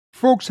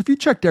Folks, have you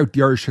checked out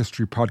the Irish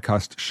History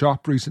Podcast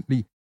shop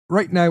recently?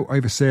 Right now, I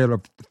have a sale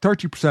of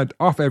 30%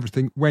 off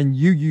everything when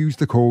you use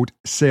the code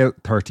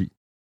SALE30.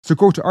 So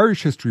go to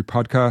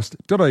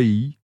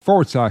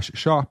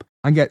irishhistorypodcast.ie/shop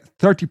and get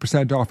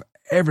 30% off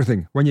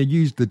everything when you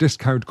use the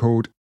discount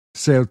code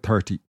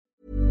SALE30.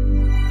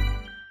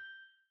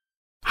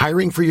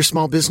 Hiring for your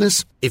small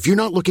business? If you're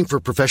not looking for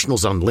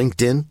professionals on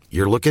LinkedIn,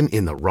 you're looking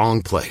in the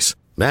wrong place.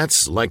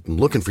 That's like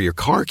looking for your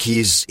car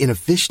keys in a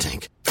fish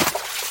tank.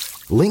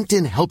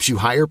 LinkedIn helps you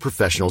hire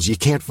professionals you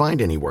can't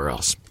find anywhere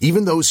else,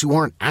 even those who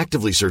aren't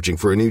actively searching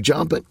for a new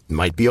job but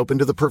might be open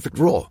to the perfect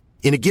role.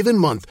 In a given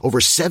month, over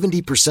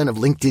 70% of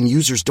LinkedIn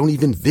users don't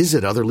even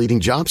visit other leading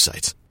job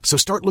sites. So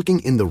start looking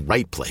in the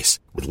right place.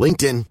 With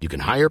LinkedIn, you can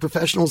hire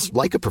professionals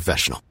like a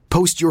professional.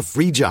 Post your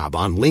free job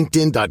on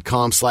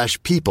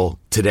linkedin.com/people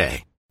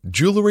today.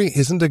 Jewelry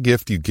isn't a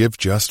gift you give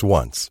just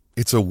once.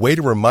 It's a way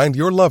to remind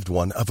your loved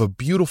one of a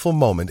beautiful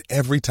moment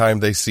every time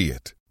they see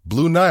it.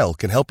 Blue Nile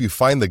can help you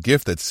find the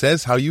gift that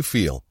says how you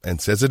feel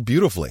and says it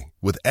beautifully,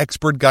 with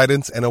expert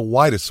guidance and a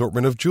wide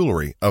assortment of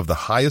jewelry of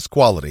the highest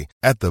quality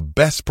at the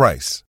best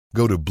price.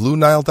 Go to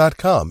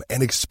BlueNile.com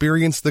and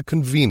experience the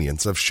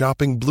convenience of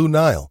shopping Blue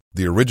Nile,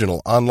 the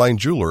original online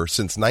jeweler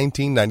since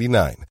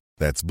 1999.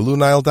 That's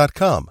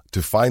BlueNile.com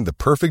to find the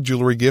perfect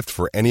jewelry gift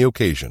for any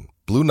occasion.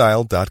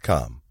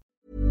 BlueNile.com.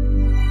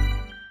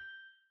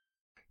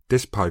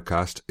 This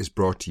podcast is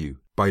brought to you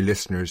by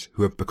listeners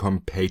who have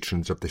become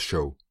patrons of the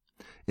show.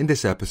 In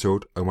this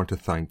episode, I want to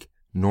thank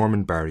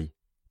Norman Barry,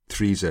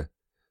 Theresa,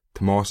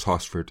 Tomas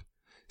Hosford,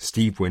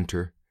 Steve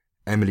Winter,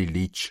 Emily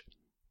Leach,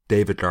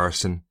 David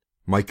Larson,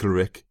 Michael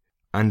Rick,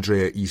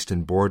 Andrea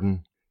Easton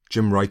Borden,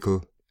 Jim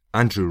Reichel,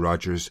 Andrew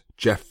Rogers,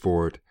 Jeff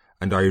Ford,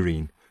 and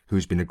Irene,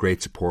 who's been a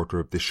great supporter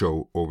of the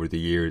show over the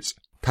years.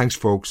 Thanks,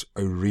 folks.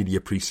 I really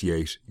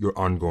appreciate your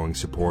ongoing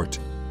support.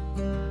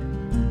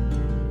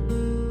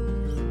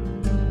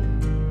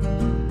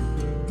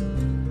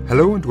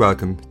 Hello and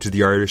welcome to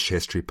the Irish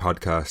History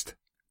Podcast.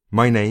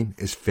 My name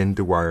is Finn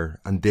Dwyer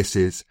and this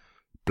is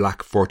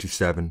Black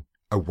 47,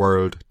 A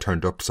World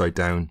Turned Upside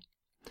Down.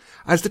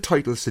 As the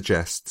title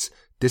suggests,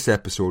 this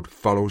episode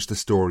follows the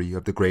story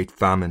of the Great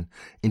Famine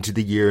into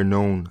the year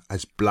known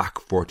as Black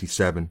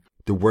 47,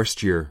 the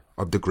worst year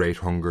of the Great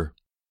Hunger.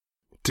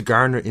 To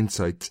garner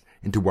insights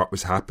into what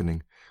was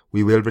happening,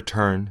 we will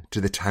return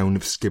to the town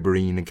of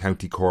Skibbereen in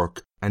County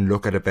Cork and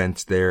look at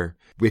events there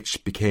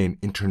which became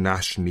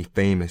internationally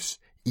famous,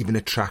 even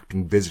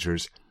attracting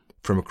visitors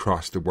from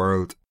across the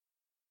world.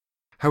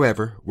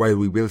 However, while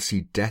we will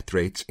see death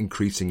rates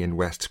increasing in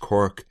West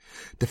Cork,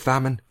 the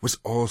famine was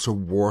also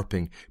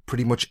warping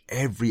pretty much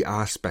every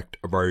aspect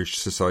of Irish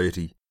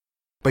society.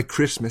 By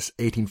Christmas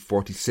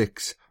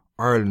 1846,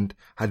 Ireland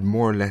had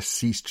more or less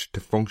ceased to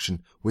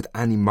function with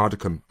any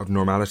modicum of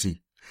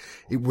normality.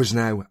 It was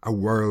now a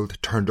world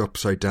turned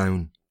upside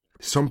down.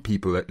 Some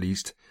people, at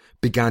least,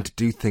 began to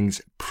do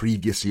things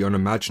previously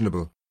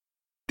unimaginable.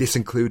 This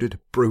included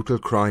brutal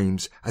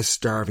crimes as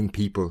starving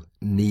people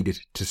needed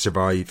to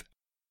survive.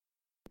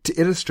 To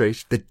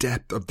illustrate the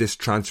depth of this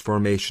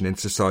transformation in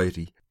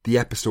society, the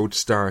episode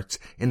starts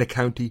in a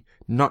county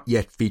not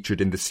yet featured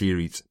in the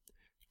series,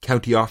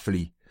 County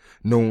Offaly,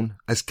 known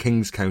as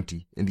Kings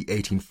County in the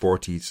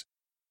 1840s.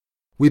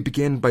 We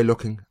begin by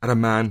looking at a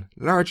man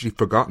largely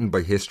forgotten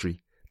by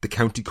history, the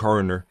county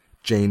coroner,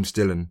 James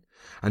Dillon,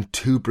 and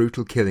two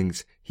brutal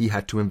killings he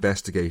had to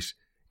investigate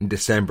in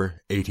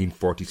December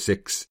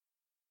 1846.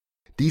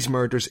 These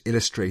murders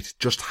illustrate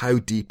just how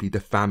deeply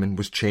the famine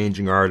was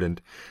changing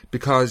Ireland,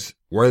 because,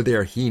 while they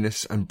are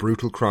heinous and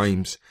brutal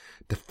crimes,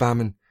 the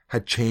famine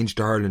had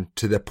changed Ireland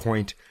to the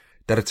point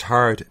that it's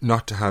hard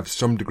not to have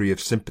some degree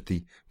of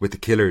sympathy with the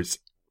killers.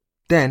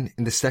 Then,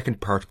 in the second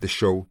part of the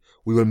show,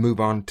 we will move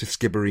on to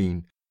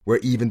Skibbereen, where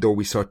even though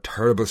we saw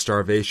terrible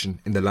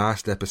starvation in the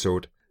last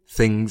episode,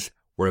 things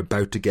were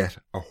about to get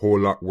a whole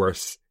lot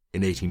worse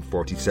in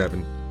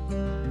 1847.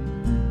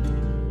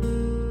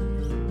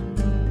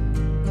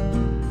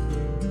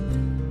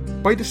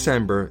 By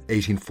December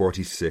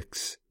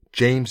 1846,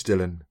 James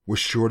Dillon was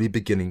surely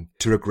beginning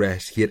to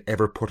regret he had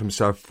ever put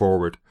himself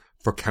forward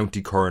for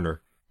county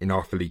coroner in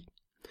Offaly.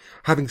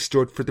 Having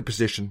stood for the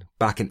position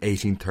back in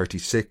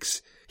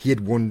 1836, he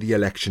had won the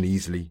election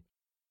easily.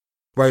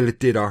 While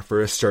it did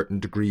offer a certain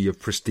degree of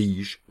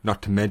prestige,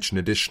 not to mention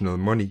additional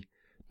money,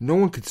 no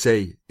one could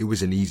say it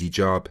was an easy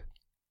job.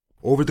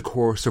 Over the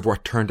course of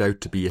what turned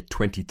out to be a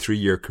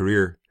 23-year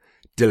career,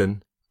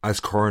 Dillon, as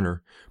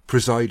coroner,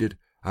 presided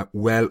at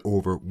well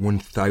over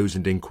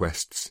 1,000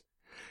 inquests.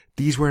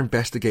 These were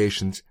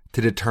investigations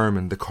to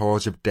determine the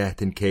cause of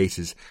death in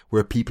cases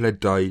where people had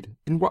died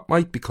in what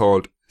might be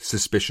called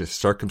suspicious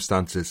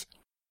circumstances.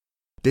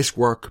 This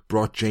work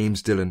brought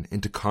James Dillon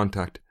into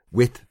contact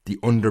with the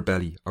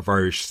underbelly of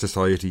Irish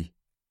society.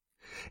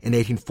 In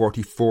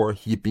 1844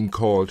 he had been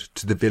called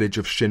to the village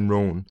of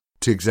Shinrone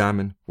to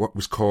examine what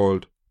was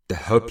called the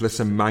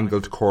helpless and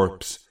mangled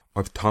corpse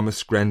of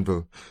Thomas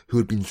Grenville, who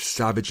had been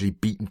savagely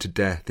beaten to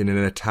death in an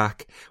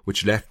attack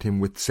which left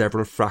him with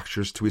several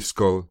fractures to his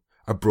skull,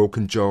 a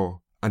broken jaw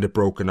and a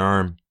broken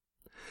arm.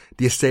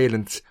 The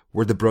assailants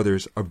were the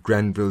brothers of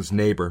Grenville's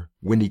neighbour,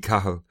 Winnie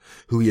Cahill,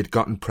 who he had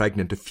gotten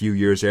pregnant a few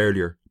years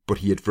earlier, but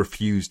he had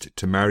refused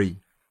to marry.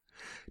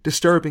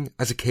 Disturbing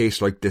as a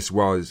case like this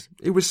was,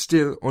 it was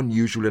still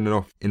unusual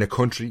enough in a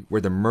country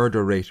where the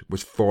murder rate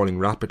was falling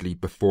rapidly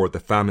before the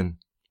famine.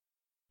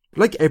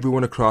 Like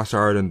everyone across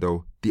Ireland,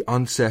 though, the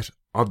onset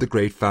of the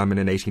Great Famine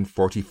in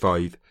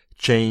 1845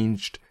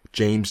 changed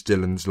James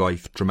Dillon's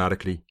life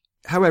dramatically.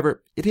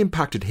 However, it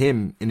impacted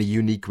him in a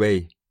unique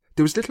way.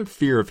 There was little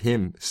fear of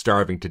him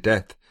starving to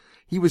death.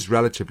 He was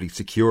relatively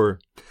secure.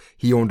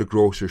 He owned a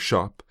grocer's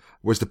shop,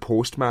 was the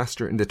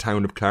postmaster in the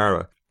town of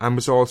Clara, and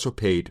was also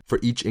paid for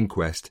each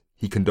inquest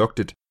he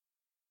conducted.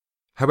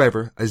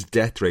 However, as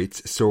death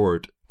rates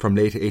soared from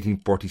late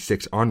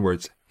 1846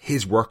 onwards,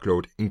 his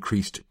workload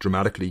increased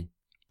dramatically.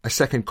 A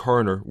second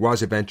coroner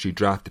was eventually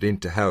drafted in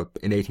to help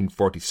in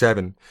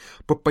 1847,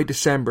 but by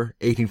December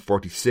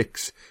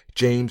 1846,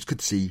 James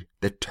could see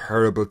the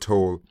terrible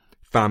toll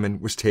famine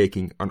was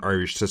taking on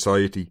Irish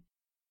society.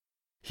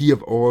 He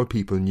of all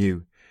people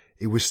knew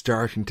it was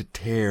starting to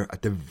tear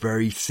at the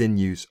very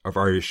sinews of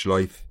Irish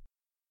life.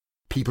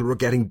 People were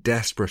getting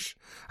desperate,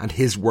 and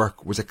his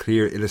work was a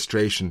clear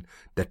illustration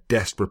that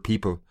desperate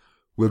people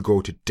will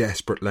go to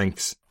desperate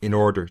lengths in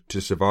order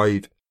to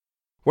survive.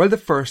 While the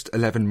first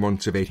 11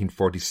 months of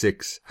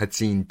 1846 had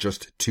seen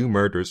just 2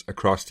 murders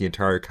across the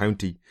entire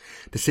county,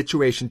 the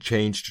situation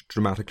changed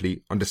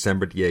dramatically on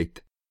December the 8th,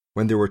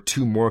 when there were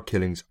 2 more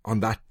killings on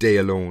that day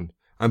alone,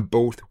 and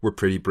both were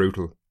pretty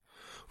brutal.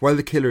 While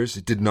the killers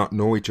did not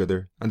know each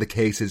other and the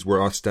cases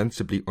were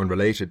ostensibly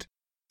unrelated,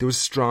 there was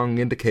strong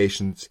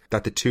indications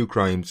that the 2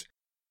 crimes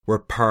were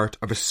part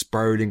of a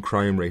spiralling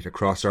crime rate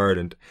across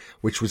Ireland,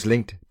 which was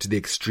linked to the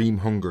extreme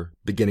hunger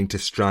beginning to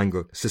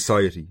strangle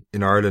society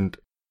in Ireland.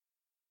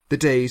 The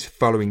days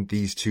following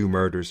these 2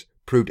 murders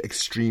proved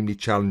extremely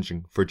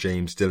challenging for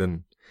James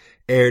Dillon.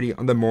 Early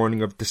on the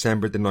morning of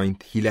December the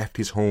 9th, he left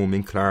his home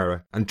in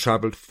Clara and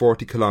travelled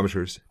 40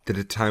 kilometres to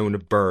the town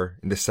of Birr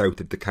in the south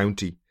of the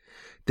county.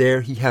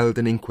 There he held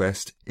an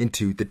inquest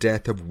into the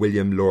death of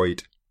William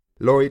Lloyd.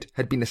 Lloyd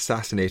had been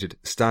assassinated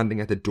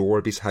standing at the door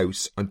of his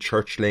house on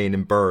Church Lane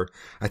in Birr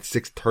at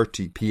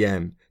 6:30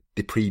 p.m.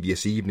 the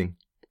previous evening.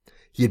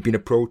 He had been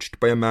approached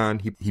by a man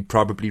he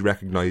probably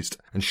recognised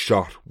and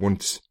shot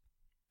once.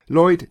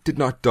 Lloyd did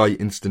not die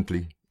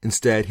instantly.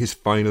 Instead, his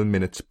final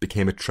minutes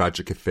became a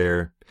tragic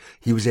affair.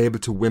 He was able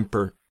to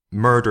whimper,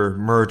 "Murder,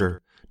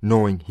 murder,"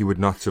 knowing he would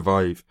not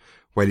survive,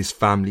 while his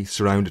family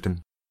surrounded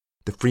him.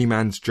 The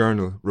Freeman's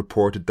Journal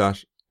reported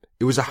that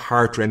it was a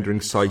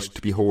heart-rending sight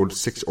to behold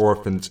 6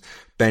 orphans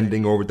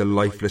bending over the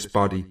lifeless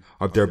body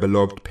of their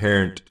beloved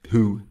parent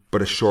who,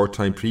 but a short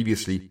time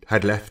previously,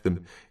 had left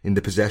them in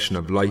the possession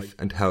of life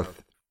and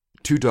health.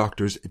 2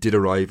 doctors did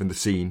arrive on the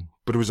scene,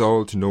 but it was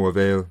all to no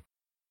avail.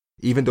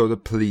 Even though the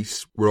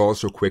police were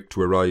also quick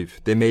to arrive,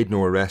 they made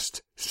no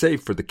arrest,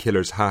 save for the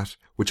killer's hat,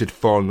 which had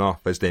fallen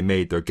off as they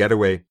made their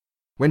getaway.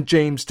 When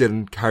James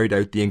Dillon carried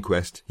out the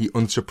inquest, he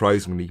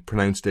unsurprisingly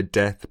pronounced a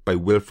death by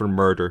wilful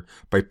murder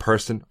by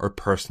person or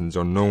persons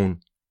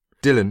unknown.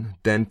 Dillon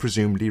then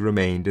presumably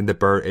remained in the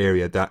Birr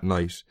area that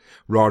night,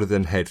 rather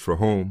than head for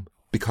home,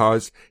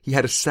 because he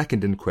had a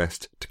second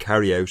inquest to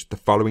carry out the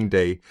following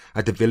day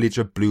at the village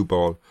of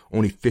Blueball,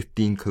 only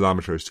 15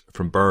 kilometres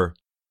from Birr.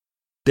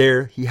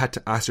 There he had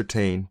to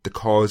ascertain the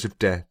cause of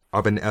death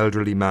of an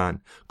elderly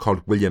man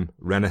called William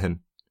Renahan.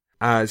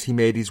 As he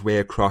made his way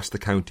across the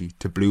county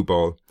to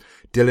Blueball,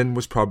 Dillon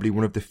was probably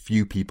one of the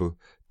few people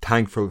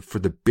thankful for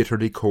the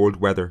bitterly cold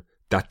weather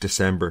that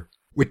December,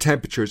 with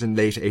temperatures in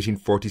late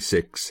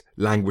 1846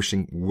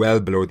 languishing well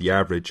below the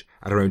average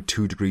at around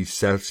 2 degrees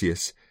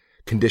Celsius,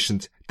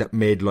 conditions that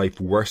made life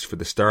worse for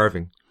the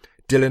starving.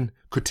 Dillon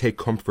could take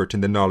comfort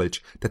in the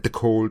knowledge that the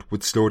cold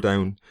would slow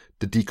down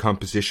the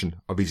decomposition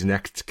of his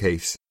next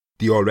case,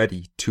 the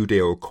already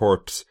 2-day-old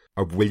corpse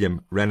of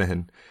William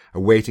Renahan,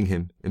 awaiting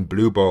him in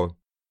Blueball.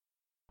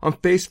 On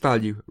face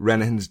value,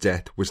 Renahan's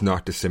death was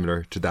not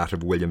dissimilar to that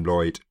of William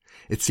Lloyd.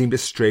 It seemed a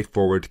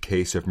straightforward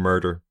case of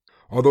murder.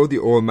 Although the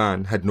old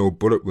man had no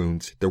bullet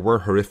wounds, there were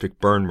horrific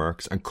burn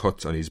marks and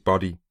cuts on his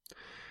body.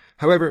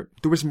 However,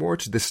 there was more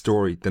to this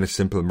story than a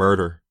simple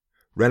murder.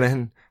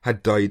 Renahan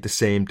had died the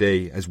same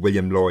day as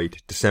William Lloyd,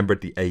 December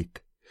the 8th,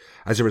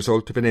 as a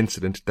result of an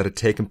incident that had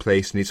taken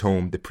place in his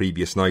home the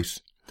previous night.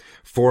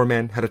 4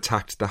 men had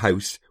attacked the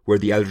house where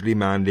the elderly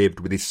man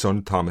lived with his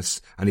son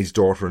Thomas and his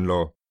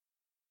daughter-in-law.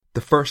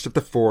 The first of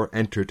the 4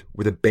 entered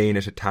with a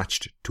bayonet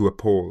attached to a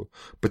pole,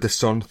 but the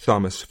son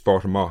Thomas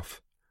fought him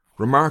off.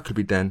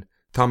 Remarkably then,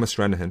 Thomas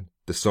Renahan,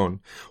 the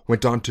son,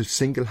 went on to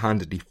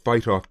single-handedly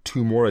fight off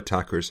 2 more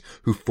attackers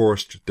who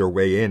forced their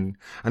way in,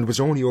 and was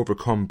only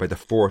overcome by the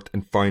 4th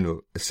and final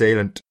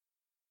assailant.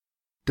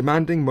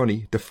 Demanding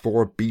money, the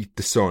 4 beat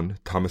the son,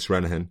 Thomas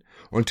Renahan,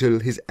 until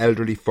his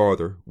elderly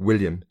father,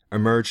 William,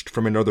 emerged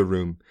from another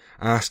room,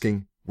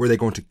 asking were they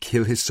going to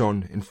kill his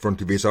son in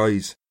front of his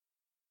eyes.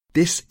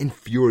 This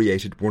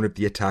infuriated one of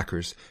the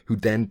attackers, who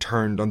then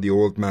turned on the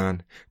old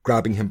man,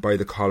 grabbing him by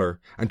the collar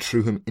and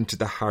threw him into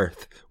the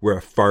hearth where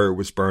a fire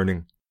was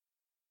burning.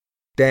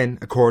 Then,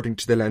 according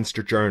to the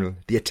Leinster Journal,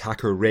 the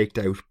attacker raked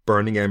out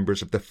burning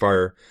embers of the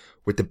fire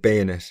with the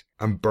bayonet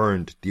and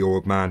burned the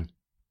old man.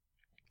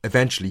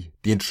 Eventually,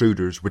 the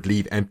intruders would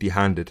leave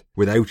empty-handed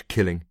without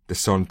killing the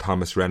son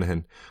Thomas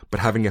Renahan, but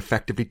having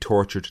effectively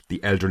tortured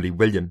the elderly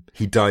William,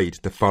 he died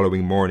the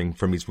following morning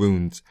from his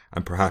wounds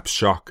and perhaps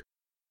shock.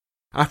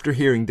 After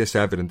hearing this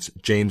evidence,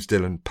 James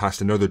Dillon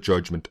passed another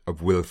judgment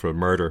of willful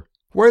murder.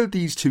 While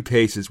these two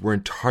cases were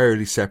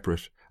entirely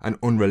separate and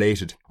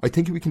unrelated, I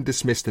think we can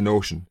dismiss the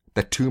notion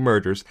that two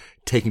murders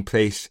taking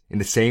place in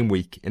the same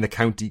week in a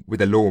county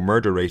with a low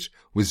murder rate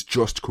was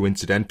just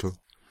coincidental.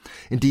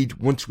 Indeed,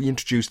 once we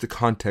introduce the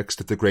context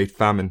of the Great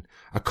Famine,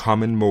 a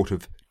common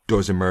motive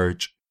does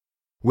emerge.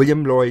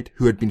 William Lloyd,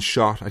 who had been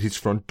shot at his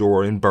front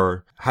door in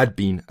Birr, had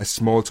been a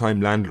small-time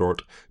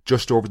landlord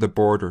just over the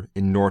border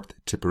in North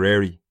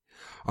Tipperary.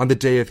 On the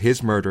day of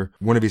his murder,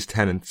 one of his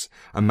tenants,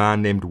 a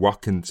man named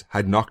Watkins,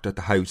 had knocked at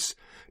the house,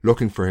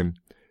 looking for him,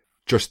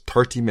 just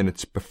 30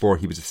 minutes before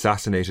he was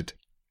assassinated.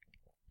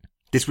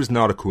 This was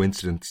not a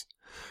coincidence.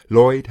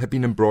 Lloyd had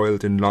been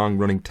embroiled in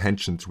long-running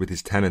tensions with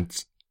his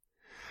tenants.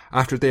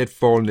 After they had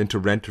fallen into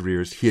rent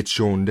arrears, he had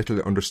shown little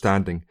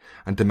understanding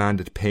and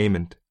demanded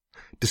payment.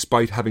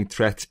 Despite having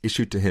threats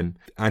issued to him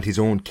and his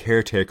own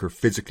caretaker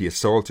physically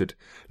assaulted,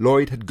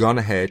 Lloyd had gone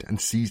ahead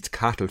and seized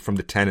cattle from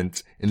the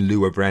tenants in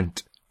lieu of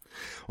rent.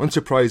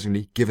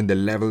 Unsurprisingly, given the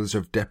levels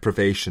of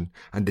deprivation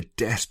and the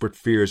desperate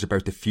fears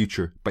about the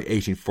future by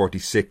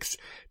 1846,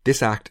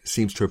 this act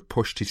seems to have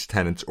pushed his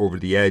tenants over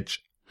the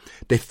edge.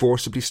 They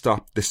forcibly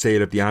stopped the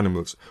sale of the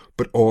animals,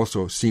 but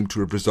also seem to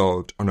have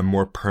resolved on a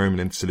more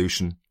permanent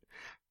solution.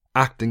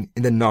 Acting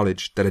in the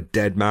knowledge that a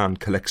dead man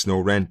collects no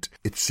rent,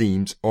 it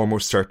seems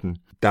almost certain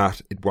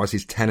that it was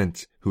his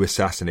tenants who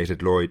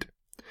assassinated Lloyd.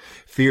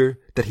 Fear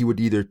that he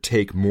would either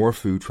take more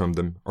food from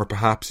them or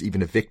perhaps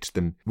even evict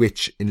them,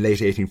 which in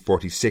late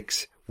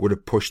 1846 would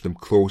have pushed them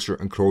closer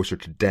and closer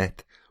to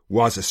death,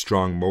 was a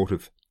strong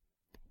motive.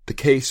 The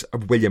case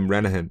of William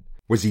Renahan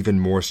was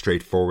even more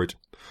straightforward.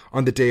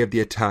 On the day of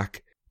the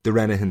attack, the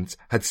Renahans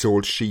had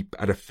sold sheep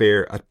at a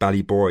fair at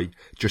Ballyboy,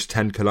 just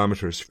 10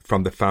 kilometres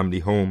from the family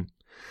home.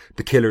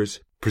 The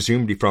killers,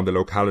 presumably from the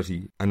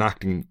locality and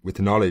acting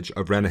with knowledge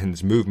of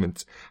Renahan's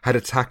movements, had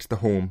attacked the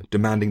home,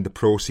 demanding the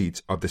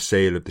proceeds of the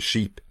sale of the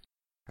sheep.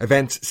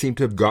 Events seem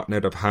to have gotten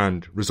out of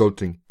hand,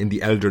 resulting in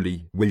the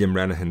elderly William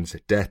Renahan's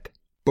death.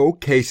 Both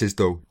cases,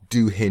 though,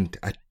 do hint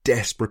at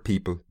desperate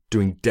people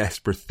doing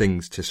desperate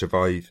things to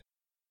survive.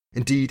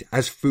 Indeed,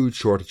 as food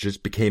shortages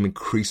became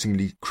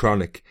increasingly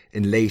chronic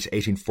in late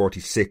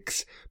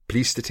 1846,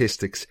 police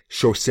statistics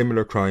show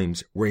similar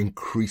crimes were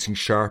increasing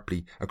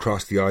sharply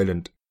across the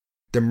island.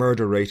 The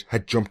murder rate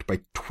had jumped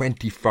by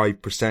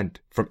 25%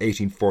 from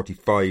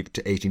 1845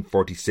 to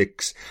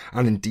 1846,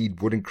 and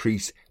indeed would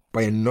increase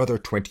by another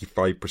 25%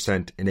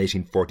 in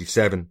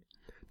 1847.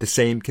 The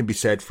same can be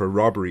said for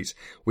robberies,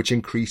 which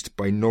increased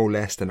by no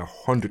less than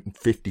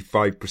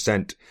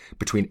 155%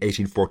 between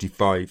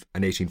 1845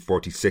 and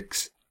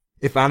 1846.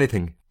 If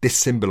anything, this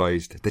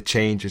symbolised the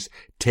changes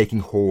taking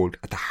hold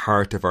at the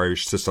heart of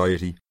Irish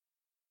society.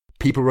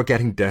 People were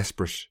getting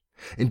desperate.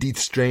 Indeed,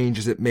 strange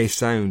as it may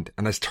sound,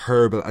 and as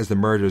terrible as the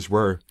murders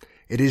were,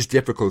 it is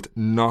difficult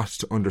not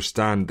to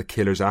understand the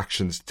killer's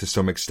actions to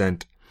some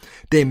extent.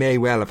 They may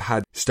well have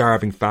had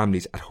starving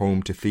families at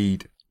home to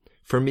feed.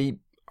 For me,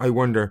 I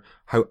wonder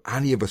how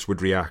any of us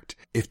would react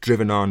if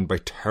driven on by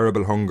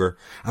terrible hunger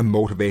and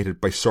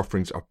motivated by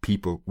sufferings of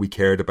people we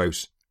cared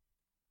about.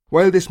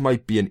 While this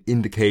might be an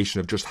indication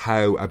of just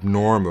how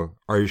abnormal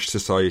Irish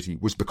society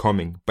was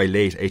becoming by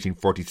late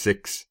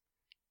 1846,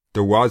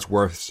 there was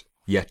worse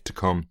yet to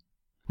come.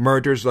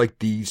 Murders like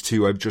these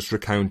two I've just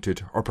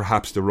recounted, or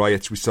perhaps the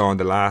riots we saw in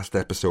the last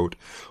episode,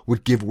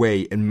 would give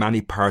way in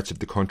many parts of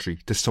the country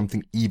to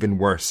something even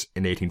worse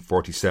in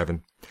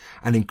 1847,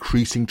 an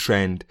increasing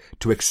trend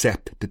to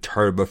accept the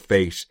terrible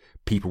fate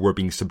people were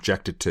being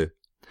subjected to.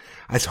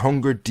 As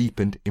hunger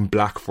deepened in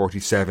Black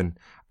 47,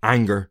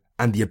 anger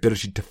and the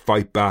ability to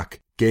fight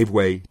back gave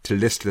way to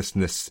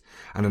listlessness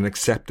and an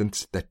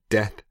acceptance that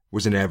death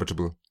was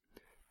inevitable.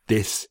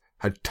 This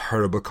had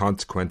terrible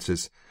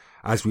consequences,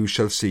 as we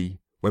shall see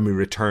when we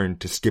return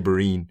to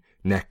Skibbereen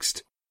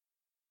next.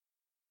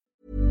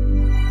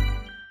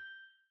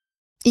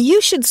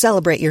 You should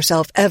celebrate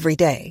yourself every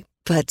day,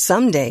 but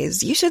some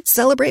days you should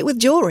celebrate with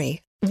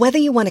jewelry. Whether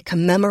you want to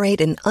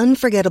commemorate an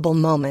unforgettable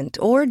moment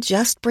or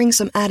just bring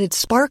some added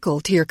sparkle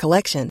to your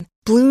collection,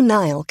 Blue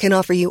Nile can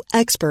offer you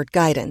expert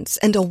guidance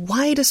and a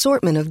wide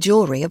assortment of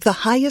jewelry of the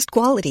highest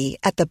quality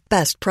at the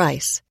best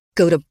price.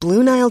 Go to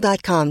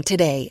BlueNile.com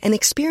today and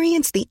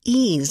experience the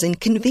ease and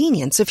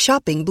convenience of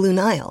shopping Blue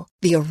Nile,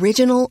 the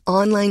original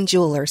online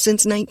jeweler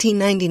since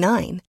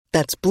 1999.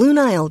 That's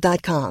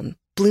BlueNile.com.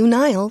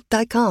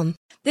 BlueNile.com.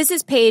 This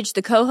is Paige,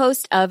 the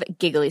co-host of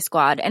Giggly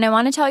Squad, and I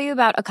want to tell you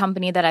about a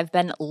company that I've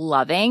been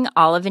loving,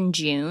 Olive &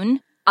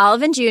 June.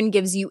 Olive & June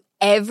gives you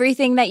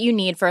everything that you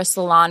need for a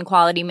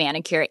salon-quality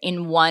manicure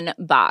in one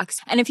box.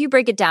 And if you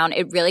break it down,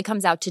 it really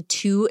comes out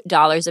to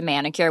 $2 a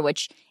manicure,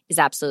 which is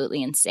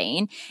absolutely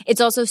insane.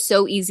 It's also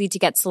so easy to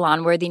get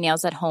salon-worthy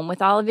nails at home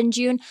with Olive &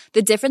 June.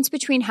 The difference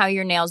between how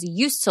your nails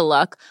used to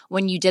look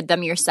when you did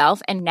them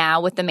yourself and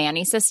now with the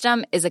Mani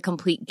system is a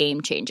complete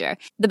game changer.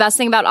 The best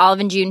thing about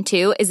Olive & June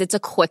too is it's a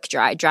quick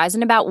dry. Dries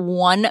in about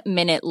 1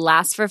 minute,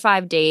 lasts for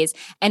 5 days,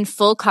 and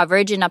full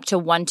coverage in up to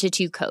 1 to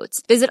 2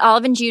 coats. Visit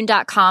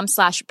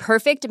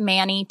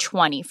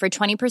oliveandjune.com/perfectmani20 for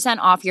 20%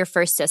 off your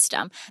first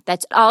system.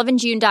 That's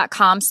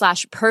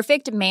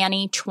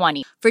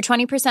oliveandjune.com/perfectmani20 for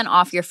 20%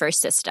 off your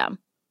first system.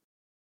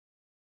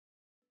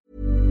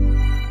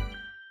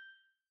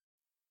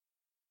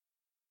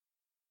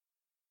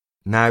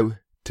 Now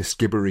to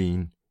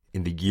Skibbereen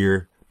in the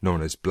year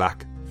known as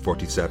Black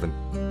 47.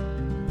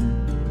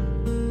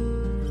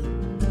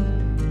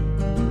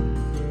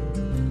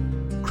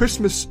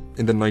 Christmas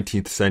in the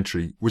 19th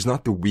century was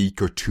not the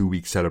week or 2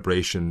 week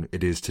celebration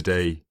it is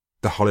today.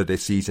 The holiday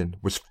season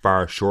was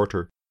far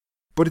shorter,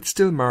 but it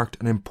still marked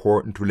an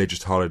important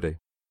religious holiday.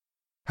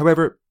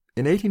 However,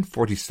 in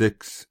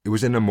 1846 it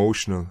was an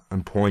emotional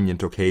and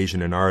poignant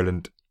occasion in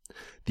Ireland.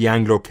 The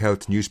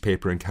Anglo-Celt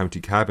newspaper in County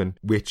Cavan,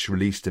 which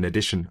released an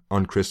edition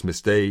on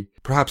Christmas Day,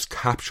 perhaps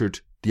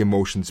captured the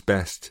emotions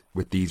best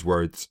with these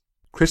words.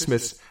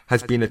 Christmas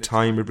has been a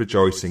time of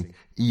rejoicing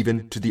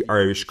even to the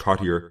Irish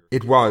cottier.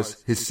 It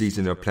was his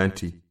season of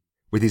plenty.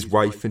 With his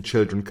wife and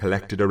children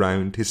collected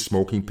around his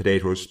smoking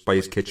potatoes by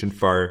his kitchen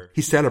fire,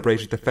 he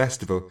celebrated the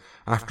festival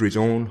after his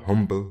own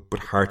humble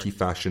but hearty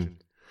fashion.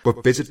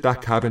 But visit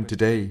that cabin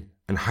today,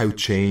 and how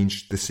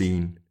changed the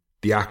scene.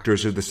 The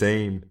actors are the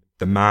same.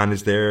 The man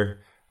is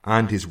there,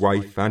 and his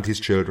wife and his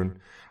children,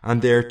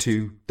 and there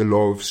too the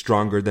love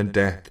stronger than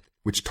death,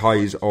 which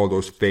ties all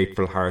those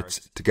faithful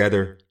hearts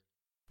together.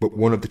 But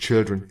one of the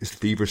children is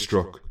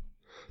fever-struck.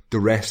 The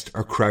rest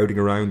are crowding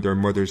around their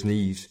mother's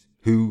knees,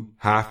 who,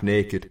 half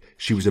naked,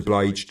 she was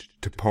obliged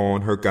to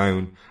pawn her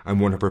gown and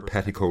one of her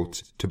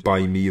petticoats to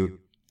buy meal.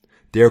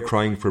 They are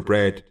crying for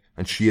bread,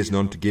 and she has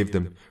none to give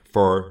them,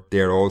 for they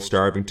are all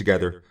starving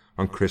together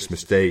on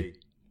Christmas Day.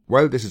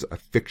 While this is a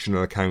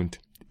fictional account,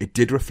 it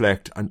did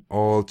reflect an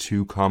all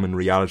too common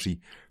reality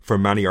for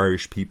many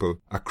Irish people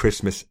at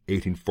Christmas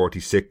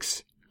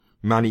 1846.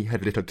 Many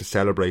had little to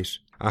celebrate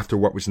after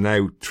what was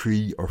now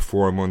 3 or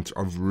 4 months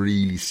of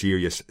really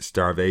serious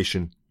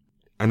starvation.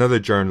 Another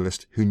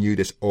journalist who knew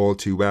this all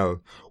too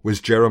well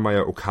was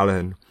Jeremiah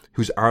O'Callaghan,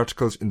 whose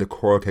articles in the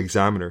Cork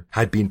Examiner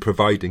had been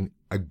providing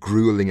a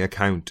gruelling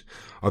account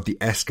of the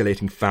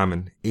escalating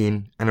famine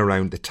in and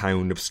around the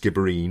town of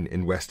Skibbereen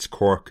in West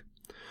Cork.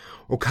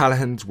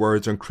 O'Callaghan's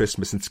words on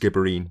Christmas in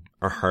Skibbereen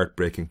are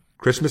heartbreaking.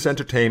 Christmas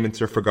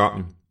entertainments are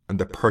forgotten, and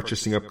the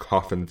purchasing of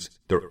coffins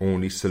their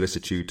only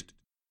solicitude.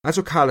 As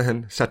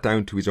O'Callaghan sat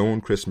down to his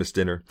own Christmas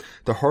dinner,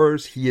 the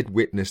horrors he had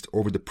witnessed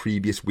over the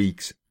previous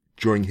weeks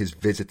during his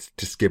visits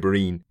to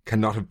Skibbereen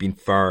cannot have been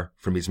far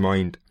from his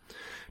mind.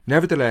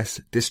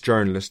 Nevertheless, this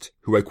journalist,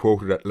 who I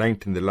quoted at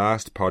length in the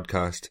last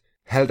podcast,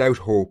 held out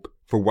hope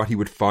for what he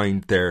would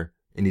find there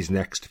in his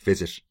next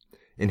visit.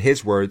 In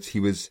his words, he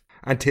was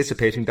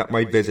anticipating that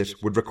my visit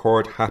would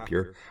record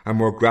happier and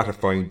more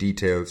gratifying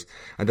details,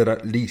 and that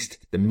at least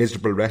the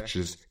miserable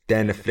wretches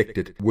then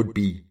afflicted would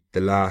be the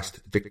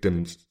last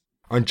victims.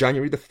 On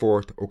January the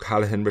 4th,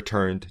 O'Callaghan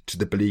returned to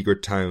the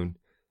beleaguered town,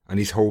 and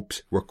his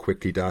hopes were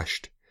quickly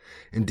dashed.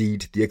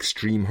 Indeed, the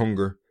extreme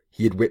hunger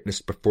he had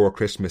witnessed before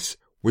Christmas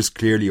was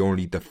clearly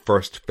only the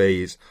first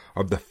phase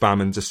of the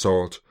famine's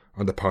assault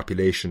on the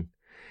population.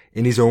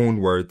 In his own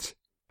words,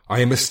 "I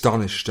am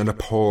astonished and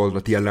appalled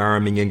at the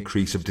alarming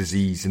increase of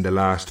disease in the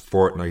last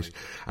fortnight,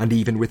 and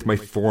even with my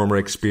former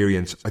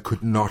experience I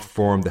could not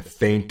form the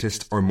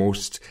faintest or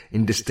most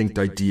indistinct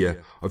idea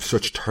of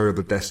such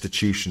terrible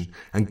destitution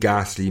and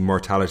ghastly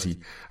mortality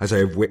as I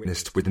have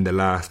witnessed within the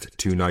last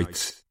 2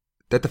 nights."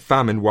 That the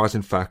famine was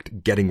in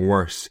fact getting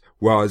worse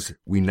was,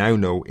 we now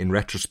know in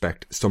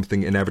retrospect,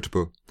 something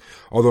inevitable.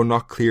 Although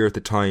not clear at the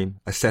time,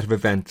 a set of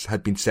events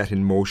had been set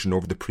in motion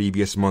over the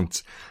previous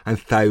months, and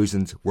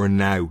thousands were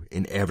now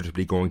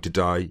inevitably going to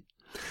die.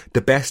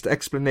 The best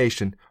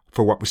explanation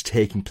for what was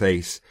taking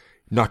place,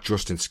 not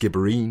just in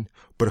Skibbereen,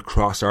 but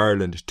across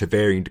Ireland to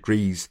varying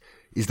degrees,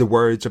 is the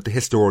words of the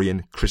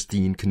historian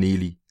Christine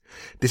Keneally.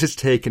 This is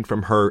taken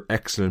from her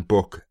excellent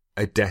book,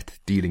 A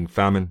Death-Dealing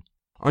Famine.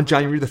 On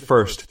January the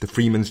 1st, the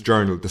Freeman's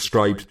Journal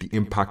described the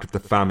impact of the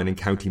famine in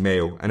County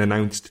Mayo and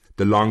announced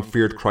the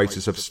long-feared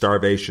crisis of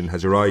starvation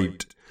has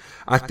arrived.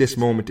 At this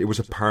moment it was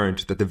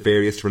apparent that the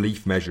various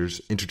relief measures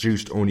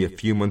introduced only a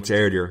few months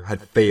earlier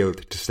had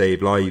failed to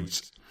save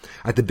lives.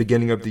 At the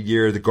beginning of the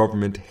year, the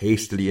government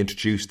hastily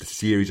introduced a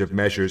series of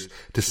measures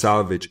to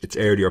salvage its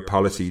earlier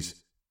policies,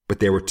 but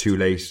they were too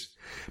late.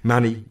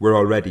 Many were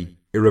already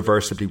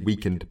irreversibly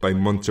weakened by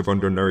months of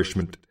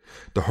undernourishment.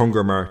 The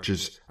hunger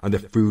marches and the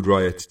food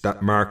riots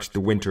that marked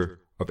the winter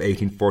of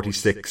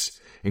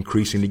 1846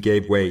 increasingly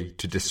gave way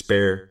to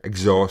despair,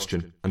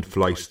 exhaustion and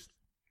flight.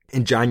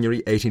 In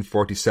January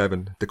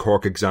 1847, the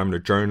Cork Examiner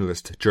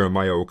journalist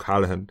Jeremiah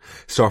O'Callaghan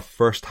saw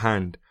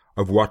first-hand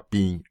of what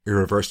being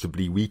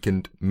irreversibly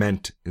weakened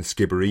meant in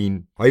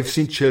Skibbereen. "I have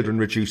seen children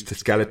reduced to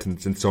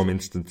skeletons in some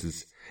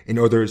instances. in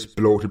others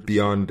bloated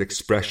beyond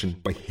expression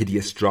by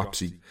hideous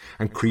dropsy,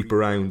 and creep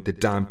around the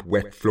damp,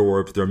 wet floor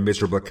of their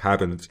miserable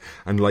cabins,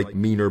 and like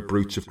meaner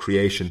brutes of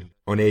creation,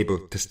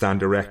 unable to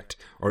stand erect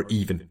or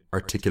even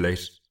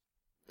articulate.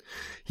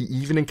 He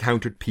even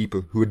encountered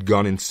people who had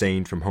gone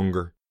insane from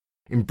hunger.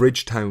 In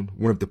Bridgetown,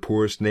 one of the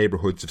poorest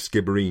neighbourhoods of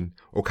Skibbereen,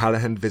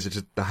 O'Callaghan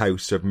visited the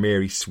house of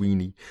Mary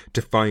Sweeney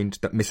to find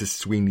that Mrs.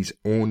 Sweeney's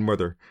own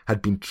mother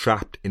had been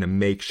trapped in a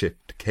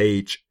makeshift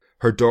cage.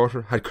 Her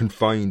daughter had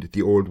confined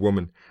the old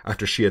woman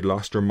after she had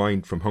lost her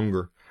mind from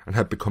hunger and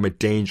had become a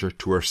danger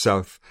to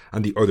herself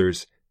and the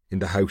others in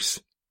the house.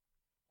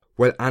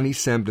 While any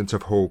semblance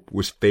of hope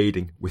was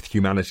fading with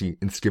humanity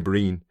in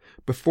Skibbereen,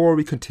 before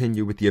we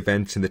continue with the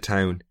events in the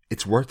town,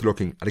 it's worth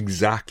looking at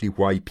exactly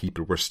why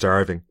people were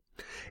starving.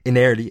 In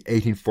early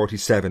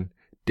 1847,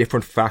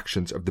 different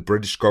factions of the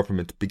British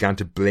government began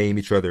to blame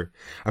each other,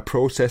 a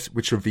process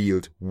which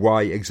revealed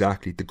why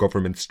exactly the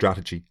government's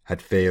strategy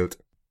had failed.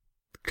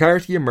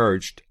 Clarity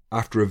emerged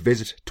after a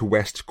visit to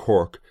West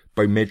Cork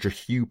by Major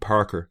Hugh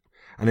Parker,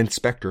 an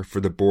inspector for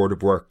the Board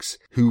of Works,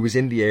 who was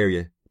in the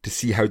area to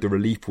see how the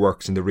relief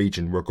works in the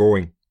region were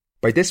going.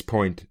 By this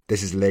point,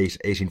 this is late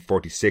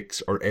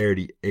 1846 or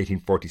early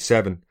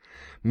 1847,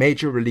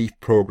 major relief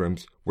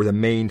programs were the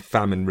main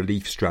famine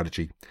relief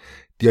strategy.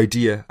 The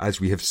idea,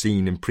 as we have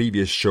seen in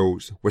previous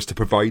shows, was to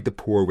provide the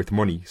poor with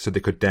money so they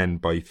could then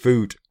buy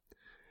food.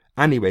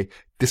 Anyway,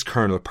 this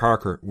Colonel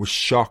Parker was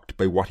shocked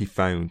by what he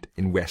found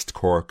in West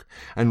Cork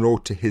and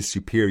wrote to his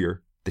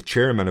superior, the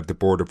chairman of the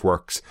Board of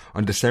Works,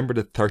 on December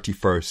the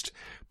 31st,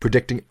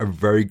 predicting a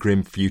very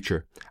grim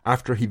future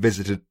after he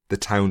visited the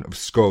town of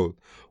Schull,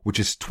 which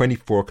is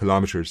 24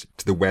 kilometres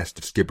to the west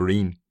of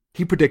Skibbereen.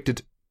 He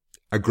predicted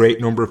a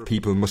great number of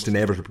people must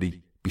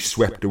inevitably be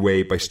swept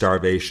away by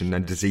starvation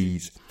and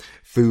disease.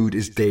 Food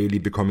is daily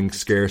becoming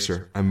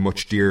scarcer and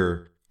much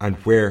dearer, and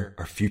where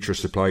are future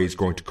supplies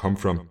going to come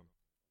from?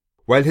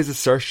 While his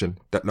assertion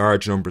that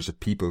large numbers of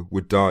people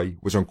would die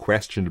was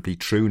unquestionably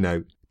true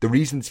now, the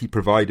reasons he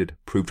provided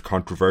proved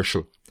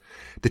controversial.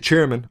 The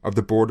chairman of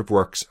the Board of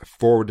Works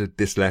forwarded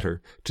this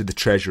letter to the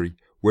Treasury,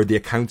 where the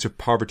accounts of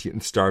poverty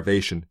and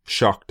starvation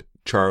shocked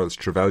Charles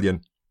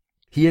Trevelyan.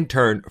 He in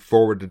turn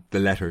forwarded the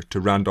letter to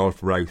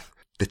Randolph Routh,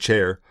 the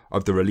chair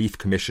of the Relief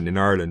Commission in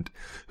Ireland,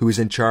 who is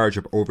in charge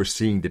of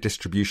overseeing the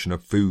distribution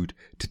of food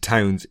to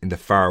towns in the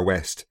far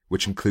west,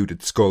 which included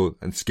Schull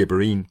and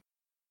Skibbereen.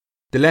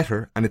 The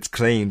letter and its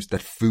claims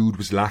that food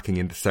was lacking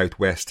in the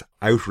southwest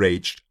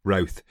outraged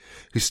Routh,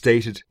 who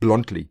stated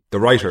bluntly, "The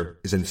writer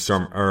is in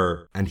some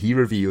error," and he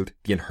revealed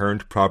the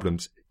inherent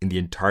problems in the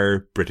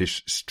entire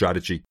British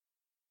strategy.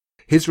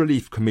 His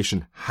Relief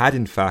Commission had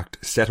in fact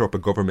set up a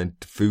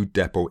government food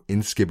depot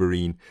in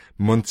Skibbereen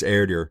months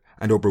earlier,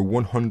 and over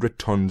 100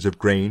 tons of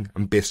grain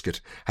and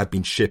biscuit had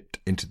been shipped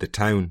into the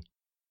town.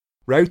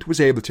 Routh was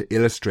able to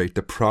illustrate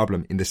the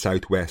problem in the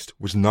southwest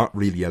was not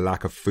really a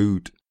lack of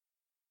food.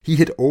 He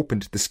had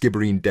opened the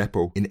Skibbereen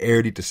depot in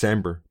early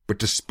December, but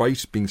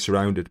despite being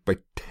surrounded by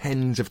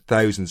tens of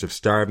thousands of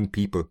starving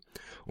people,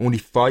 only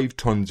 5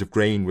 tons of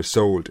grain was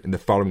sold in the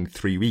following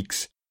 3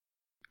 weeks.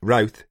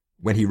 Routh,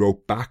 when he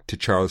wrote back to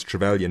Charles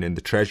Trevelyan in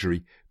the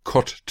Treasury,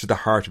 cut to the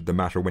heart of the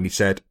matter when he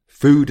said,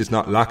 "Food is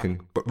not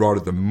lacking, but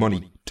rather the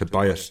money to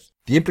buy it."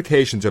 The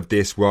implications of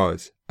this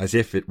was, as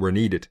if it were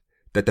needed,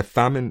 that the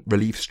famine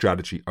relief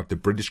strategy of the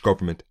British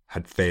government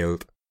had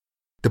failed.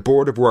 The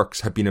Board of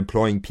Works had been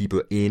employing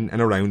people in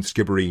and around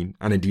Skibbereen,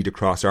 and indeed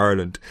across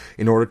Ireland,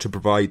 in order to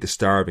provide the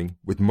starving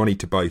with money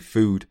to buy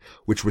food,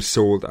 which was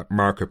sold at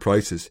market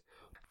prices.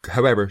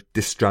 However,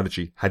 this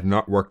strategy had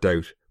not worked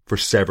out for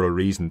several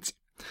reasons.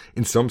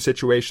 In some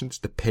situations,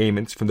 the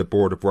payments from the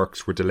Board of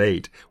Works were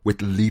delayed,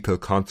 with lethal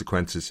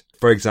consequences.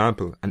 For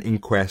example, an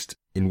inquest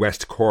in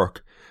West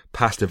Cork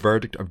passed a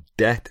verdict of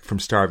death from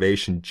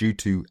starvation due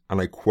to, and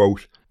I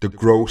quote, "the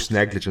gross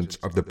negligence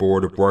of the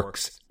Board of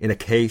Works," in a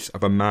case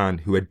of a man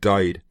who had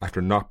died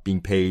after not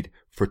being paid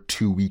for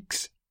 2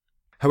 weeks.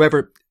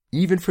 However,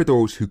 even for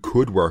those who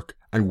could work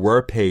and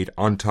were paid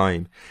on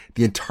time,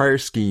 the entire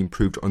scheme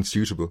proved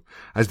unsuitable,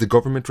 as the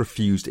government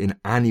refused in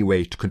any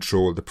way to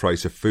control the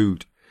price of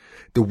food.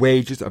 The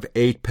wages of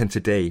 8p a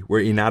day were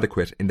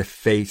inadequate in the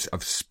face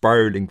of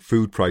spiralling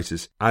food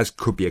prices, as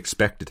could be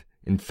expected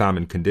in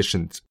famine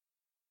conditions.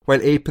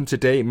 While 8p a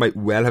day might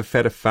well have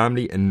fed a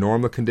family in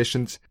normal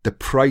conditions, the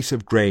price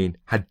of grain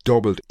had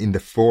doubled in the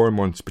 4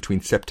 months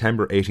between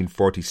September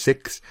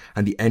 1846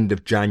 and the end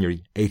of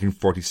January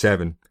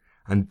 1847,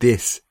 and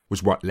this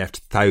was what left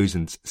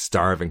thousands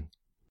starving.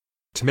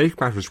 To make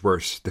matters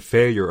worse, the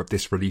failure of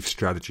this relief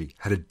strategy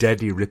had a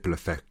deadly ripple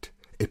effect.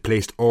 It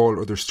placed all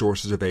other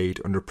sources of aid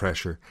under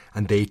pressure,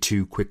 and they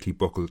too quickly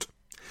buckled.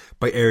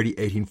 By early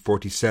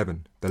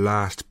 1847, the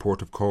last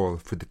port of call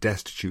for the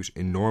destitute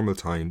in normal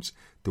times,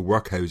 the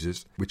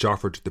workhouses, which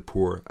offered the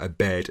poor a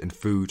bed and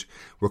food,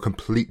 were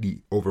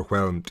completely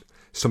overwhelmed,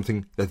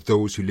 something that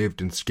those who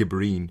lived in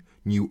Skibbereen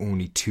knew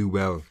only too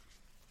well.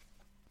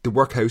 The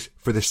workhouse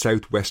for the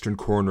southwestern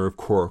corner of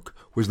Cork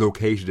was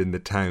located in the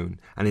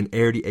town, and in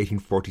early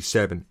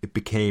 1847 it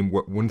became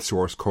what one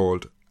source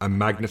called a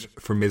magnet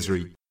for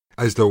misery.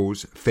 as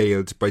those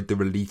failed by the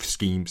relief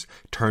schemes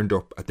turned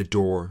up at the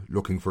door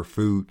looking for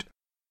food.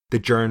 The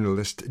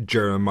journalist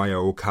Jeremiah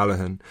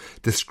O'Callaghan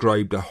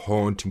described a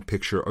haunting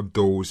picture of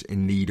those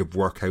in need of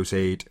workhouse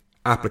aid.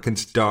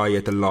 Applicants die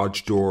at the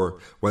lodge door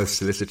while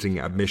soliciting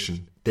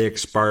admission. They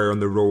expire on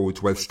the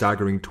roads while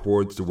staggering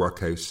towards the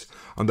workhouse.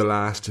 On the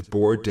last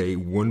board day,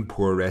 one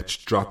poor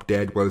wretch dropped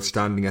dead while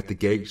standing at the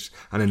gate,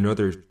 and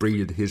another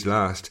breathed his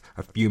last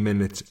a few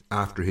minutes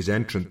after his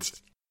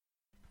entrance.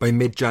 By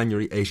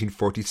mid-January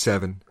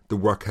 1847, the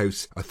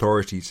workhouse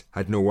authorities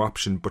had no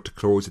option but to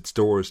close its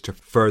doors to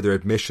further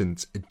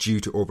admissions due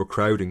to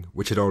overcrowding,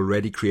 which had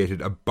already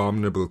created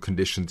abominable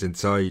conditions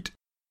inside.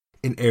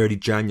 In early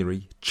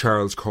January,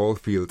 Charles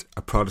Caulfield,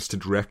 a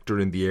Protestant rector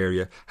in the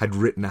area, had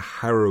written a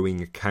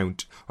harrowing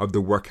account of the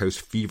workhouse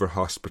fever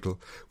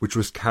hospital, which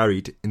was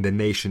carried in the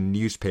Nation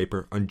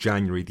newspaper on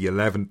January the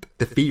 11th.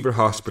 The fever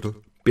hospital,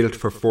 built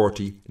for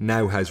 40,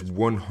 now has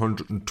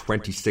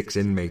 126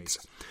 inmates.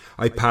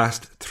 I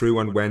passed through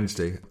on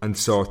Wednesday and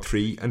saw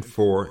 3 and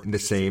 4 in the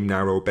same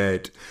narrow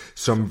bed,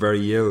 some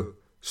very ill,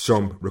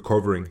 some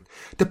recovering.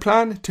 The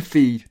plan to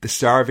feed the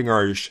starving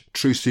Irish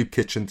through soup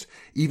kitchens,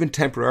 even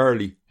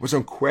temporarily, was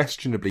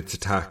unquestionably its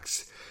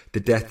attacks. The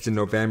deaths in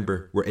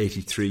November were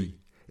 83.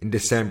 In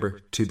December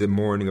to the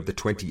morning of the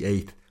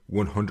 28th,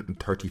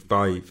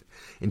 135.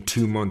 In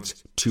 2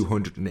 months,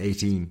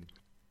 218.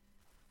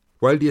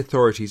 While the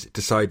authorities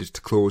decided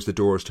to close the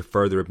doors to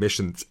further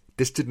admissions,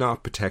 this did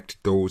not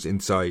protect those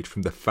inside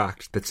from the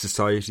fact that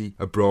society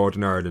abroad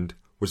in Ireland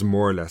was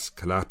more or less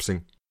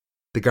collapsing.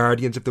 The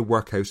guardians of the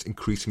workhouse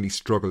increasingly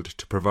struggled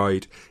to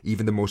provide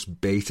even the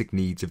most basic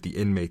needs of the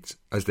inmates,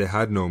 as they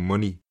had no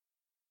money.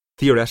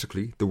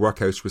 Theoretically, the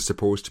workhouse was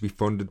supposed to be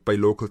funded by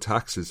local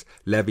taxes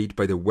levied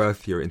by the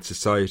wealthier in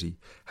society.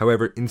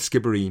 However, in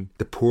Skibbereen,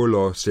 the poor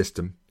law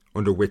system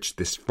under which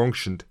this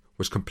functioned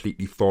was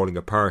completely falling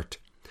apart.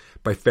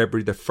 By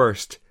February the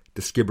 1st,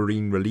 the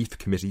Skibbereen Relief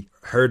Committee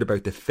heard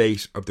about the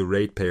fate of the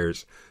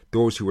ratepayers,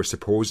 those who were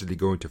supposedly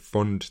going to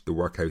fund the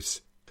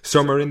workhouse.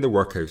 Some are in the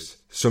workhouse,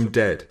 some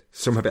dead,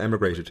 some have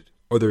emigrated,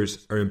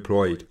 others are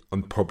employed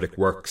on public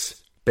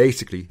works.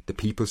 Basically, the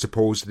people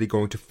supposedly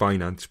going to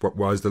finance what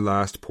was the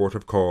last port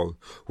of call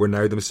were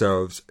now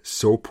themselves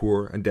so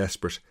poor and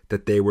desperate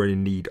that they were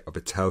in need of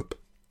its help.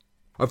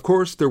 Of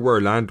course there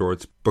were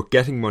landlords, but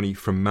getting money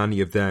from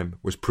many of them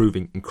was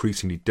proving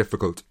increasingly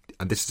difficult,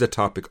 and this is a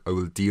topic I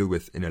will deal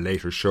with in a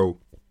later show.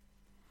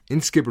 In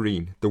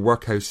Skibbereen, the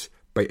workhouse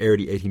by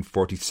early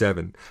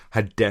 1847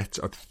 had debts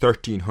of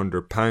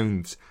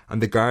 £1,300,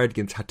 and the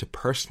guardians had to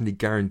personally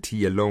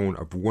guarantee a loan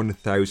of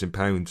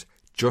 £1,000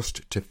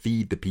 just to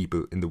feed the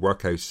people in the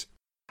workhouse.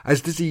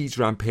 As disease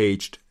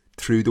rampaged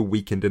through the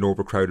weakened and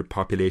overcrowded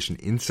population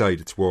inside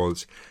its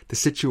walls, the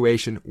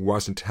situation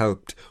wasn't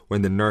helped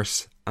when the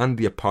nurse and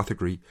the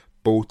apothecary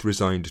both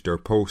resigned their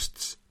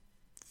posts.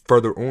 For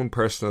their own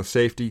personal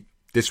safety,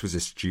 this was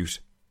astute.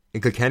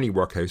 In Kilkenny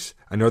Workhouse,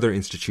 another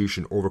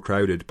institution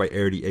overcrowded by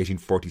early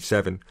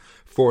 1847,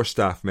 4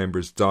 staff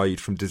members died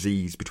from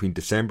disease between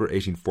December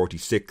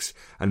 1846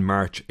 and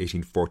March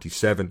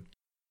 1847.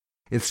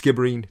 In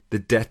Skibbereen, the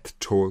death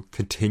toll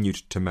continued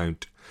to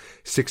mount.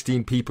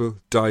 16 people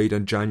died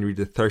on January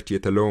the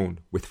 30th alone,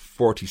 with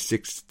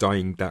 46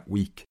 dying that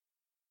week.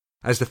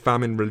 As the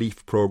famine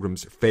relief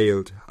programmes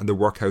failed and the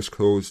workhouse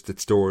closed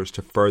its doors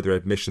to further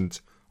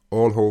admissions,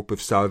 all hope of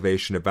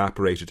salvation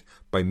evaporated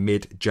by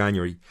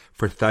mid-January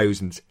for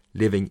thousands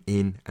living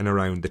in and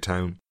around the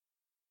town.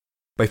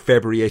 By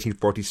February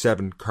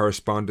 1847,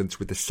 correspondence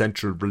with the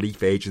Central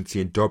Relief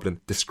Agency in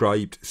Dublin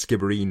described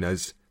Skibbereen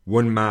as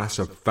one mass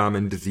of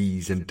famine,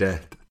 disease and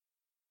death.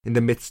 In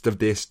the midst of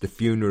this, the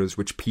funerals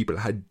which people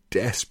had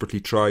desperately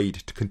tried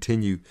to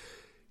continue,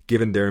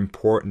 given their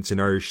importance in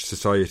Irish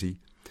society,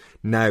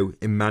 now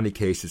in many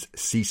cases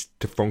ceased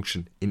to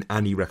function in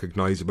any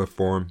recognisable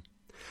form.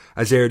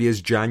 As early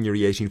as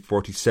January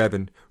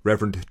 1847,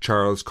 Reverend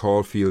Charles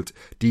Caulfield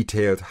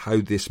detailed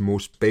how this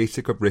most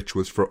basic of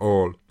rituals for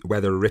all,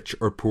 whether rich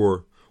or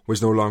poor,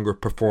 was no longer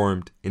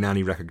performed in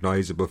any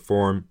recognisable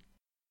form.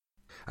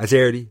 As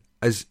early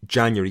as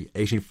January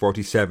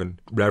 1847,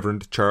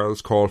 Reverend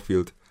Charles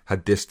Caulfield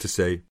had this to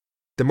say: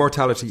 "The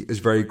mortality is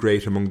very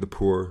great among the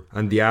poor,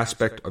 and the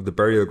aspect of the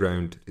burial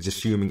ground is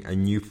assuming a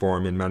new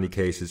form in many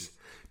cases.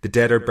 The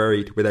dead are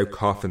buried without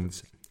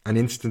coffins, and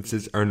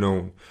instances are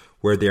known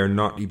where they are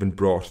not even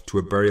brought to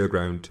a burial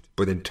ground,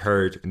 but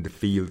interred in the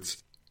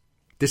fields."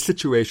 This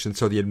situation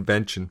saw the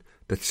invention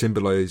that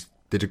symbolised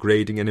the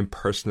degrading and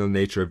impersonal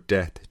nature of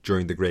death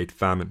during the Great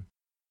Famine.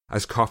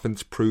 As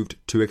coffins proved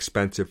too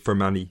expensive for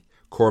many,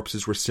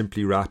 corpses were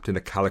simply wrapped in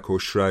a calico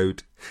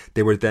shroud.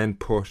 They were then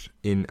put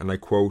in, and I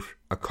quote,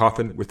 "a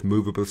coffin with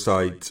movable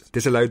sides."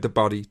 This allowed the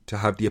body to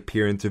have the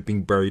appearance of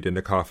being buried in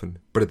a coffin,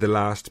 but at the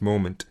last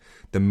moment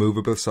the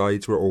movable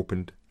sides were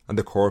opened and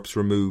the corpse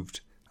removed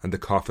and the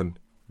coffin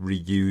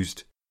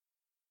reused.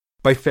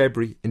 By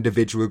February,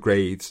 individual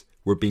graves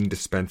were being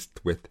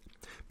dispensed with.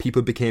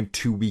 People became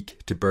too weak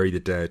to bury the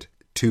dead.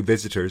 2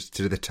 visitors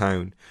to the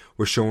town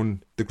were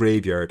shown the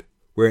graveyard,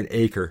 where an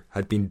acre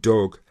had been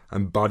dug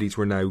and bodies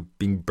were now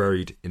being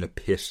buried in a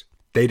pit.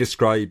 They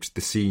described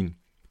the scene.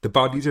 The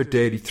bodies are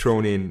daily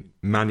thrown in,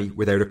 many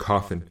without a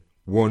coffin,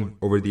 one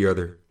over the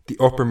other, the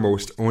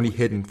uppermost only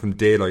hidden from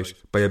daylight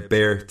by a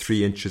bare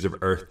 3 inches of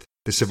earth,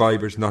 the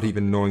survivors not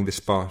even knowing the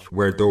spot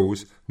where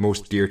those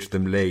most dear to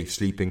them lay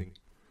sleeping.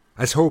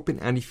 As hope in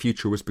any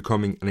future was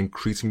becoming an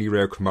increasingly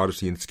rare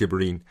commodity in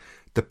Skibbereen,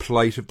 the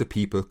plight of the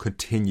people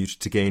continued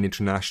to gain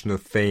international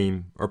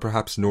fame, or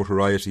perhaps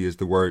notoriety is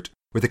the word,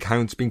 with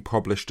accounts being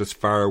published as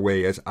far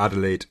away as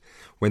Adelaide,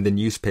 when the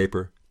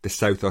newspaper, the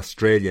South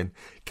Australian,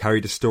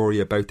 carried a story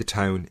about the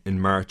town in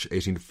March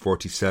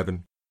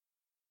 1847.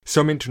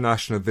 Some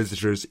international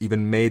visitors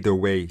even made their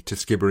way to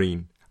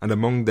Skibbereen, and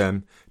among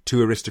them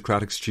 2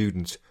 aristocratic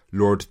students,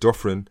 Lord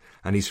Dufferin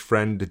and his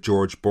friend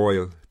George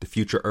Boyle, the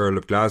future Earl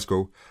of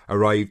Glasgow,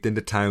 arrived in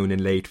the town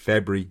in late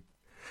February.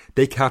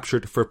 They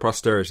captured for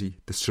posterity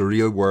the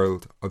surreal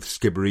world of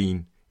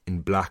Skibbereen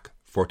in Black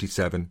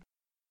 47.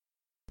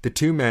 The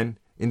 2 men,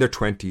 in their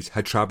 20s,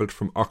 had travelled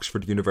from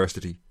Oxford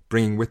University,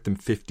 bringing with them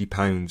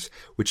 £50,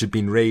 which had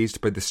been raised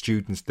by the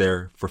students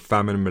there for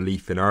famine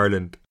relief in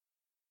Ireland.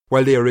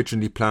 While they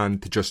originally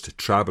planned to just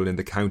travel in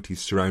the counties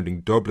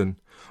surrounding Dublin,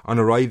 on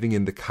arriving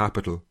in the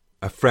capital,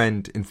 a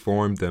friend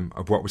informed them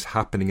of what was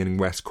happening in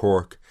West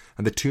Cork,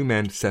 and the 2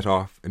 men set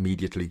off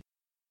immediately.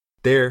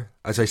 There,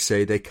 as I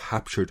say, they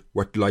captured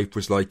what life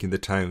was like in the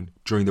town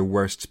during the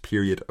worst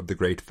period of the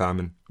Great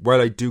Famine.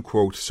 While I do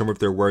quote some of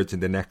their words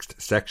in the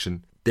next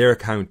section, their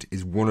account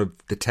is one of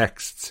the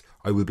texts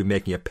I will be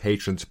making a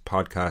Patrons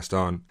podcast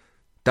on.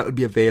 That will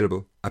be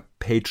available at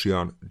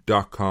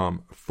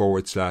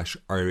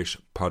patreon.com/Irish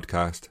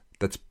podcast.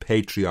 That's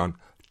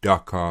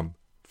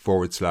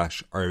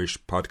patreon.com/Irish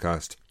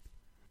podcast.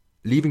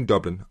 Leaving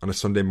Dublin on a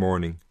Sunday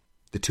morning,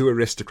 the 2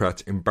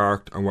 aristocrats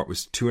embarked on what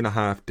was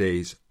 2.5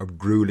 days of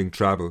gruelling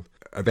travel,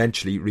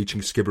 eventually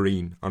reaching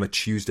Skibbereen on a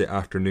Tuesday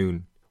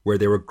afternoon, where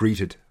they were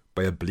greeted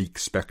by a bleak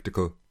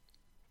spectacle.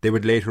 They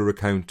would later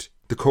recount,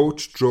 "The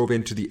coach drove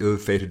into the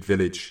ill-fated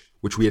village,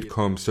 which we had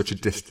come such a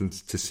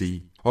distance to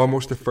see.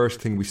 Almost the first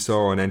thing we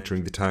saw on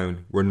entering the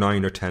town were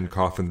 9 or 10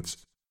 coffins.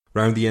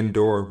 Round the inn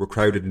door were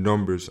crowded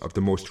numbers of the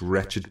most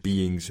wretched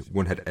beings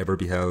one had ever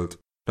beheld,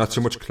 not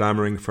so much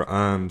clamouring for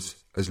alms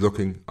as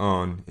looking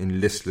on in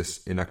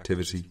listless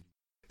inactivity."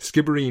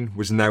 Skibbereen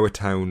was now a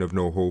town of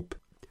no hope.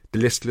 The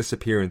listless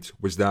appearance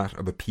was that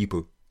of a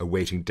people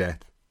awaiting death.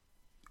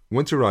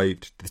 Once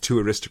arrived, the 2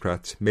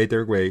 aristocrats made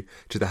their way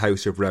to the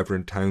house of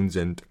Reverend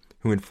Townsend,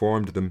 who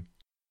informed them.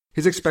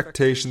 His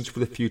expectations for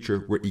the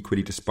future were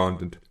equally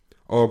despondent.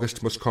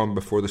 August must come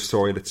before the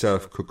soil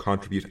itself could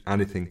contribute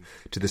anything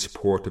to the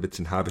support of its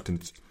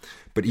inhabitants,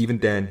 but even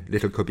then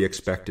little could be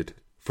expected,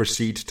 for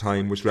seed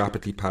time was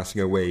rapidly passing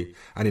away,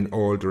 and in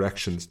all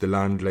directions the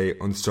land lay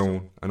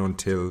unsown and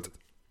untilled.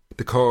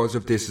 The cause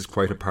of this is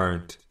quite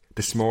apparent.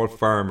 The small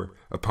farmer,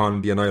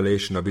 upon the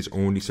annihilation of his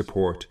only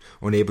support,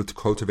 unable to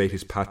cultivate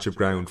his patch of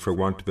ground for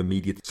want of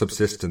immediate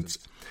subsistence,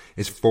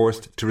 is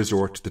forced to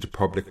resort to the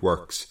public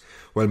works,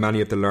 while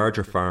many of the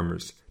larger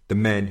farmers, the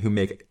men who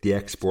make the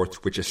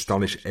exports which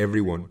astonish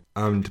everyone,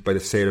 and by the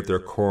sale of their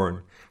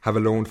corn, have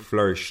alone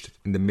flourished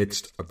in the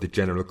midst of the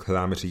general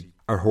calamity,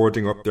 are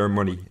hoarding up their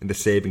money in the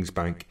savings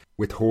bank,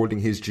 withholding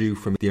his due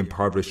from the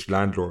impoverished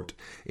landlord,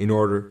 in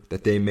order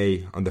that they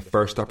may, on the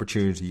first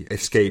opportunity,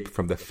 escape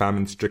from the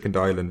famine-stricken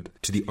island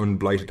to the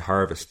unblighted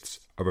harvests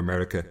of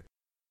America.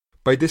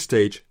 By this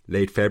stage,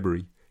 late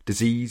February,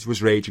 disease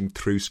was raging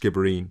through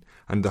Skibbereen,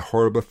 and the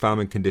horrible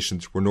famine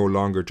conditions were no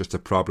longer just a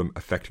problem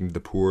affecting the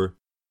poor.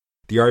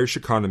 The Irish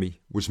economy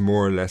was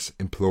more or less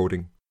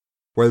imploding.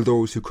 While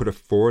those who could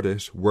afford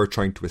it were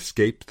trying to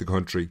escape the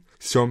country,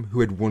 some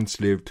who had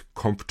once lived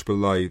comfortable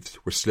lives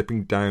were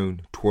slipping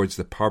down towards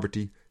the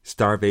poverty,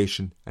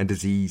 starvation and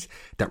disease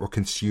that were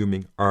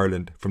consuming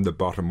Ireland from the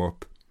bottom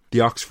up. The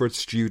Oxford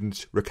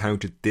students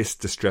recounted this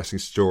distressing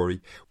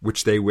story,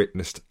 which they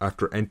witnessed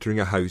after entering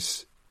a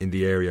house in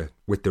the area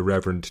with the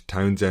Reverend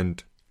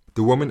Townsend.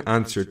 The woman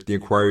answered the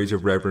inquiries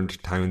of Reverend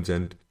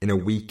Townsend in a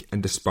weak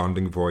and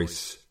desponding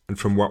voice, and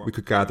from what we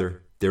could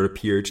gather, there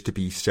appeared to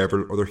be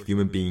several other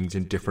human beings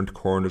in different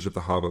corners of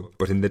the hovel,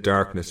 but in the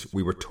darkness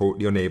we were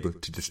totally unable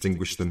to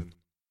distinguish them.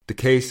 The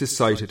case is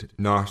cited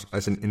not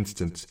as an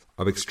instance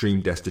of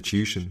extreme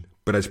destitution,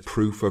 but as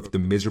proof of the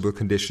miserable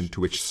condition to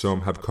which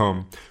some have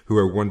come who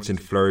were once in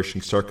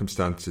flourishing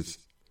circumstances.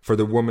 For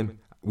the woman,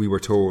 we were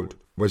told,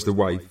 was the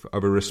wife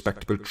of a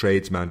respectable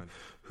tradesman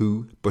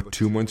who, but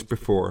 2 months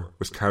before,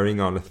 was carrying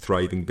on a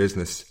thriving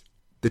business.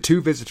 The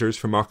 2 visitors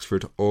from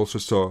Oxford also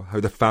saw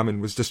how the famine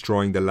was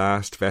destroying the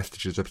last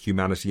vestiges of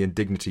humanity and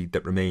dignity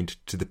that remained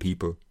to the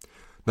people.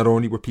 Not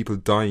only were people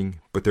dying,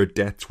 but their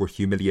deaths were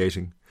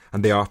humiliating,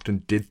 and they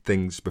often did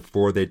things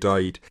before they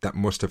died that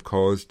must have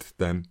caused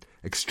them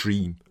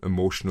extreme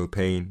emotional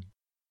pain.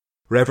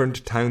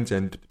 Reverend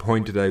Townsend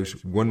pointed out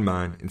one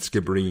man in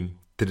Skibbereen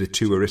to the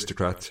 2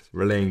 aristocrats,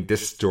 relaying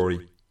this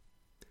story.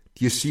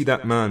 "Do you see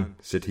that man?"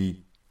 said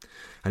he,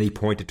 and he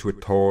pointed to a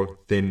tall,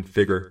 thin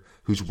figure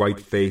whose white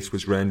face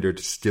was rendered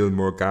still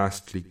more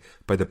ghastly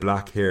by the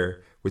black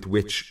hair with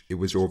which it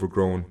was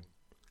overgrown.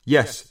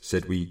 "Yes,"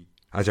 said we,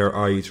 as our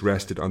eyes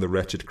rested on the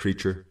wretched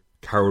creature,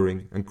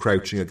 cowering and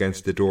crouching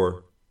against the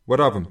door. "What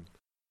of him?"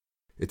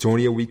 "It's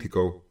only a week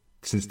ago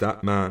since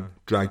that man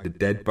dragged the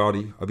dead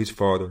body of his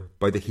father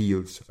by the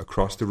heels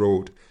across the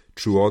road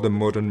through all the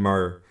mud and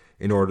mire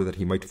in order that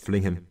he might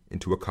fling him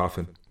into a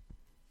coffin."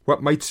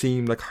 What might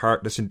seem like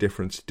heartless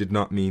indifference did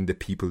not mean the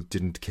people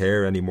didn't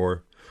care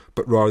anymore,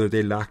 but rather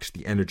they lacked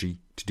the energy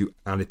to do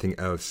anything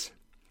else.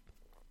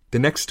 The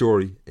next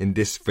story in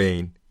this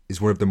vein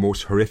is one of the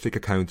most horrific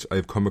accounts I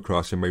have come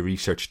across in my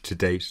research to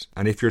date,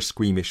 and if you're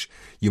squeamish,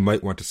 you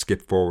might want to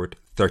skip forward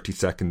 30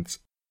 seconds.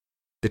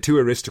 The two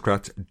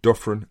aristocrats,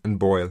 Dufferin and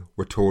Boyle,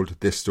 were told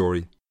this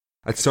story.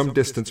 At some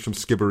distance from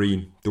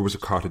Skibbereen there was a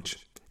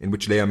cottage, in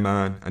which lay a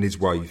man and his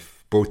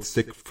wife, both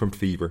sick from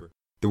fever.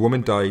 The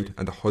woman died,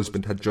 and the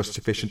husband had just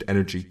sufficient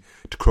energy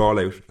to crawl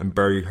out and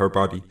bury her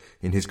body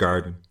in his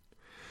garden.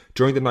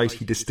 During the night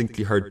he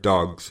distinctly heard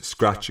dogs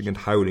scratching and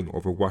howling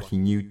over what he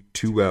knew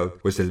too well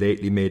was the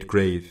lately made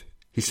grave.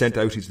 He sent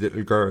out his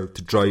little girl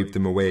to drive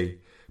them away,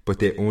 but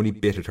they only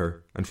bit at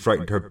her and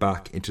frightened her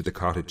back into the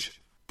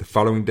cottage. The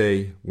following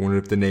day one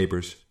of the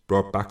neighbours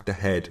brought back the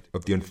head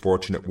of the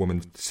unfortunate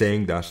woman,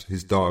 saying that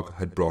his dog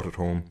had brought it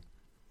home.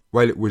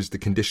 While it was the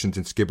conditions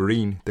in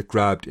Skibbereen that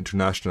grabbed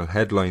international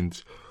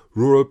headlines,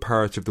 rural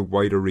parts of the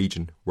wider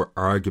region were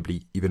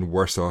arguably even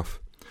worse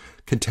off.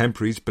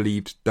 Contemporaries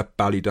believed that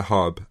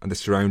Ballydehob and the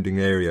surrounding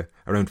area,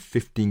 around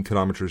 15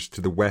 kilometres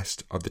to the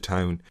west of the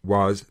town,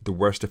 was the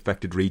worst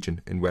affected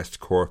region in West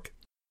Cork.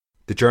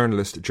 The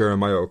journalist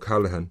Jeremiah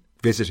O'Callaghan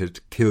visited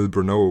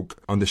Kilbrenog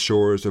on the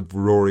shores of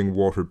Roaring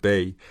Water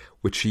Bay,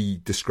 which he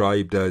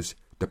described as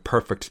the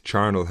perfect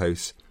charnel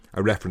house,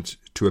 a reference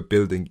to a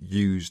building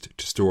used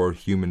to store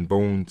human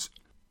bones.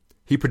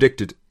 He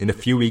predicted in a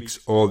few weeks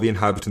all the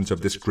inhabitants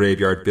of this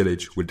graveyard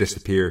village would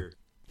disappear.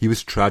 He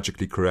was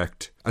tragically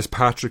correct. As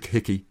Patrick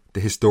Hickey,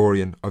 the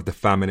historian of the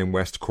famine in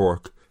West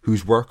Cork,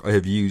 whose work I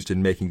have used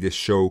in making this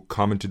show,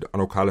 commented on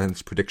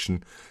O'Callaghan's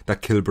prediction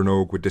that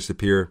Kilbrenog would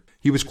disappear,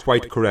 he was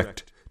quite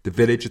correct. The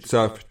village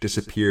itself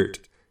disappeared.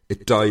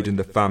 It died in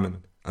the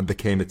famine and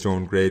became its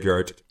own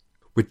graveyard.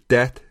 With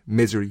death,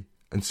 misery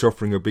and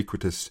suffering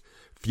ubiquitous,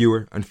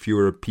 fewer and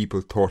fewer people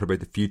thought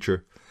about the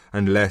future,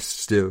 and less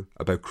still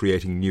about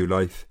creating new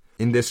life.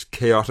 In this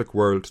chaotic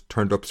world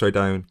turned upside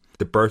down,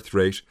 the birth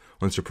rate,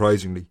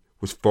 unsurprisingly,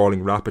 was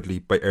falling rapidly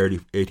by early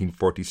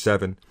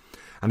 1847,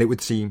 and it would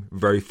seem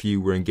very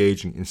few were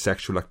engaging in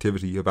sexual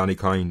activity of any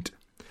kind.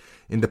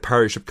 In the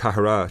parish of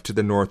Cahara, to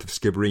the north of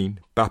Skibbereen,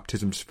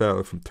 baptisms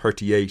fell from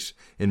 38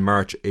 in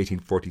March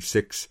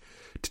 1846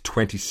 to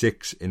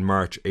 26 in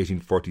March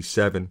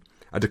 1847,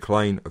 a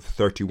decline of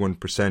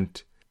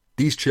 31%.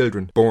 These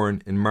children,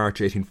 born in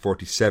March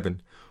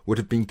 1847, would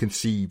have been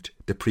conceived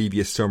the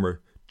previous summer,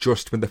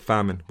 just when the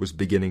famine was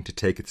beginning to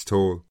take its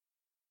toll.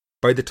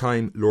 By the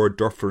time Lord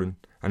Dufferin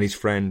and his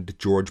friend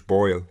George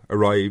Boyle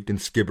arrived in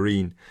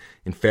Skibbereen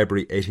in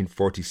February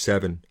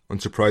 1847,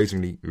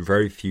 unsurprisingly,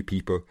 very few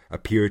people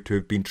appeared to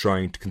have been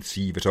trying to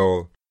conceive at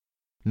all.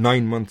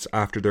 9 months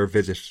after their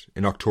visit,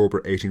 in October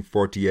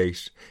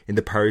 1848, in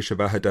the parish of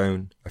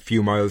Ahadown, a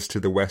few miles to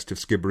the west of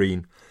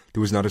Skibbereen,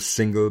 there was not a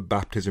single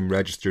baptism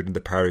registered in the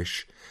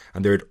parish,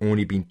 and there had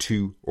only been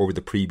 2 over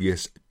the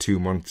previous 2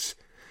 months.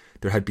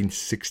 There had been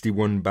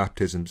 61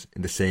 baptisms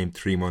in the same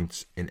 3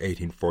 months in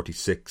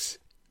 1846.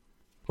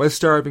 While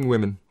starving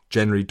women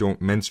generally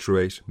don't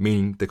menstruate,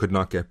 meaning they could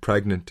not get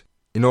pregnant,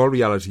 in all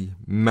reality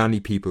many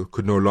people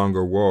could no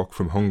longer walk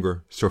from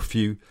hunger, so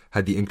few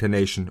had the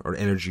inclination or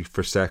energy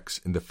for sex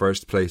in the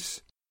first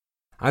place.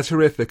 As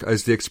horrific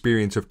as the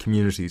experience of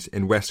communities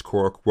in West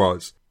Cork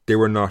was, they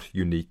were not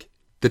unique.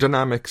 The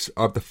dynamics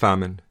of the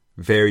famine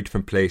varied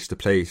from place to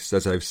place,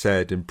 as I've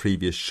said in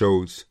previous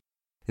shows.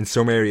 In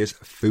some areas,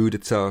 food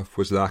itself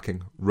was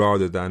lacking,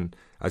 rather than,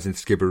 as in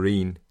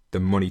Skibbereen, the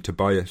money to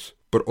buy it.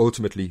 But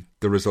ultimately,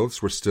 the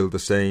results were still the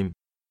same.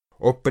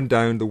 Up and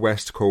down the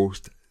west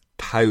coast,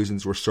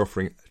 thousands were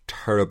suffering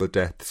terrible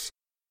deaths.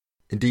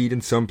 Indeed,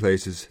 in some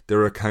places, there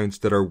are accounts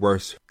that are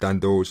worse than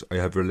those I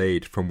have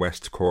relayed from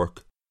West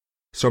Cork.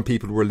 Some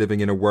people were living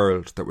in a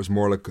world that was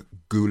more like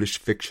ghoulish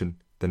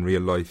fiction than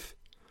real life.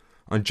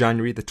 On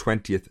January the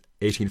 20th,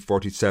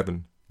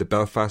 1847, the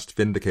Belfast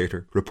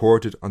Vindicator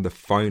reported on the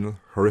final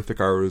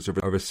horrific hours of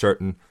a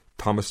certain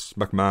Thomas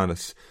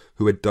McManus,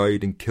 who had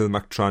died in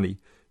Kilmactronny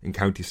in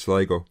County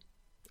Sligo.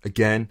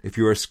 Again, if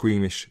you are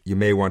squeamish, you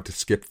may want to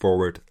skip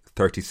forward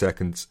 30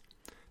 seconds.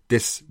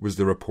 This was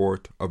the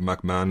report of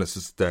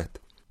McManus's death.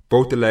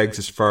 Both the legs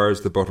as far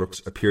as the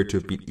buttocks appeared to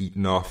have been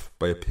eaten off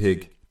by a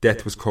pig.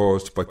 Death was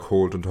caused by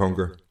cold and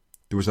hunger.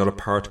 There was not a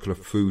particle of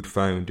food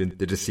found in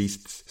the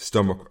deceased's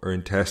stomach or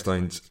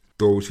intestines.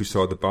 Those who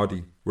saw the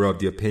body were of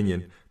the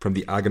opinion, from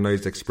the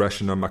agonised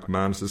expression on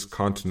McManus's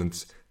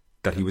countenance,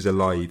 that he was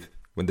alive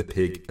when the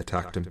pig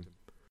attacked him.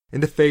 In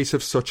the face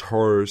of such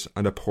horrors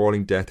and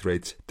appalling death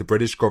rates, the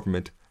British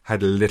government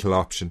had little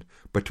option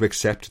but to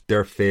accept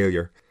their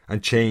failure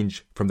and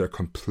change from their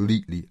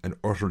completely and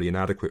utterly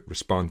inadequate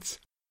response.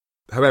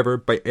 However,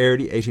 by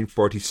early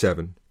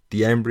 1847,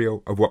 the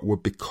embryo of what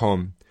would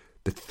become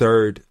the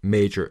third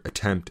major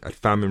attempt at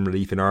famine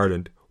relief in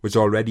Ireland was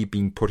already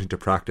being put into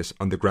practice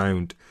on the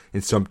ground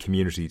in some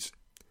communities.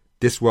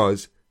 This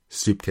was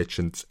soup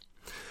kitchens.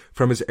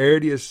 From as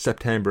early as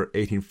September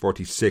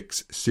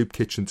 1846, soup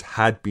kitchens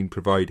had been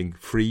providing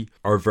free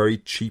or very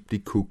cheaply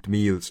cooked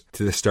meals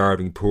to the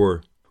starving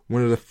poor.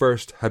 One of the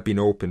first had been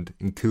opened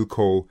in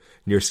Kilcoe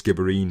near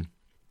Skibbereen.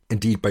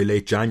 Indeed, by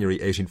late January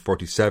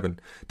 1847,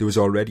 there was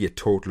already a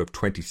total of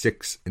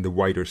 26 in the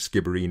wider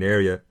Skibbereen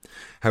area.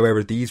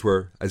 However, these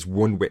were, as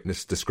one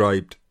witness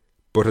described,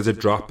 but as a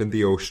drop in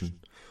the ocean.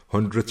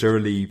 Hundreds are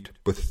relieved,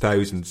 but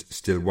thousands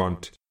still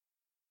want.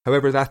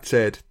 However, that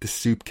said, the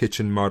soup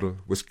kitchen model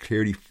was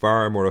clearly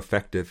far more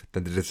effective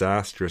than the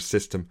disastrous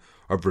system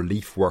of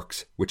relief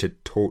works which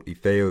had totally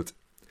failed.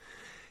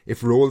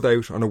 If rolled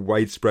out on a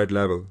widespread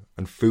level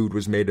and food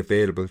was made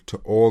available to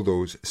all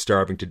those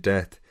starving to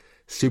death,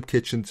 soup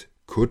kitchens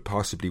could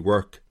possibly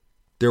work.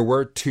 There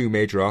were two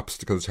major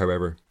obstacles,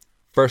 however.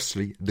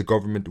 Firstly, the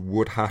government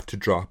would have to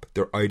drop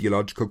their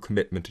ideological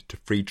commitment to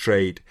free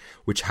trade,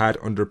 which had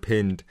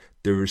underpinned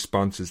their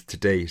responses to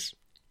date.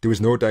 There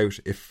was no doubt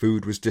if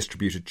food was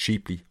distributed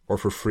cheaply or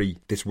for free,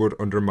 this would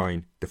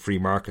undermine the free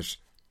market.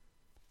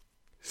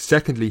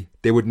 Secondly,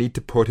 they would need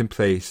to put in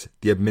place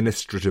the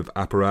administrative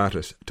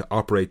apparatus to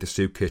operate the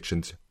soup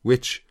kitchens,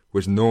 which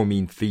was no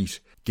mean feat,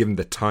 given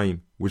that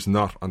time was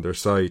not on their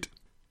side.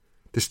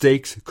 The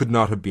stakes could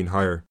not have been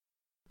higher.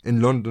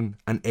 In London,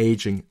 an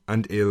ageing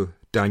and ill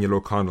Daniel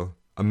O'Connell,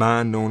 a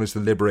man known as the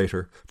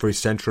Liberator for his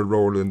central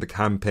role in the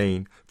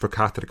campaign for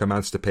Catholic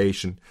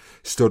emancipation,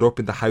 stood up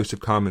in the House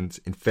of Commons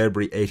in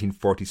February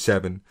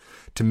 1847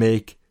 to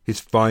make his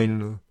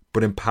final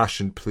but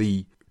impassioned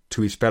plea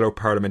to his fellow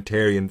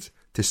parliamentarians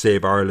to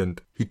save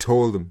Ireland. He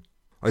told them,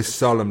 "I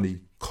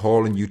solemnly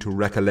call on you to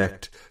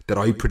recollect that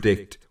I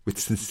predict with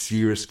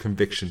sincerest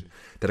conviction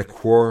that a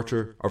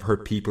quarter of her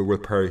people will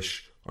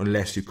perish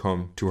unless you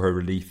come to her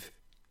relief."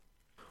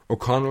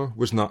 O'Connell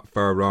was not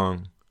far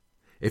wrong.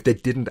 If they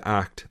didn't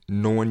act,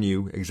 no one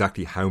knew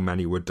exactly how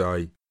many would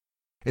die.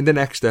 In the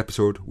next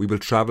episode, we will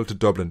travel to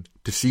Dublin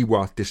to see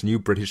what this new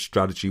British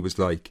strategy was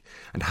like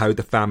and how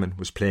the famine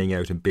was playing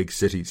out in big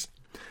cities.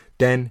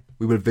 Then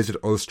we will visit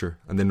Ulster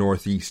and the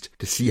North East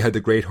to see how the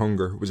Great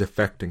Hunger was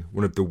affecting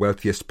one of the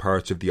wealthiest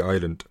parts of the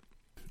island.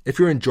 If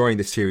you're enjoying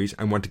this series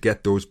and want to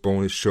get those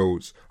bonus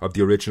shows of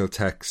the original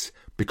texts,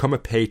 become a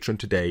patron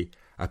today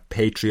at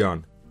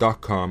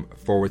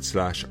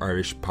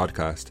patreon.com/Irish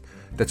podcast.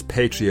 That's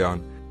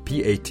Patreon,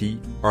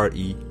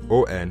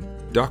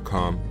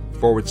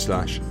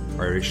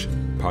 patreon.com/Irish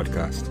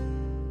podcast.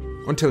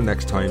 Until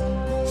next time,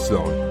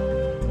 Slán.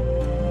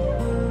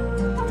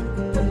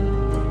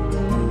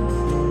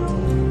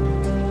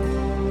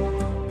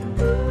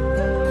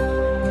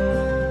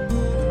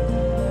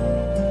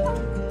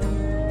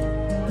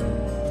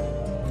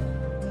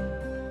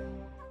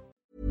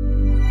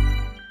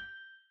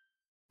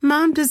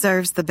 Mom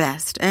deserves the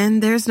best,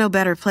 and there's no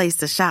better place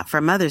to shop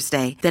for Mother's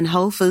Day than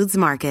Whole Foods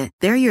Market.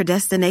 They're your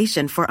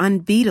destination for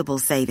unbeatable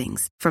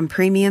savings, from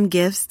premium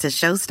gifts to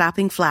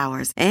show-stopping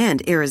flowers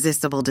and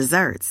irresistible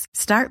desserts.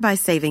 Start by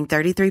saving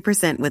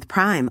 33% with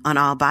Prime on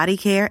all body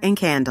care and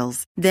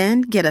candles.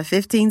 Then get a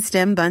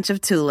 15-stem bunch of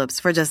tulips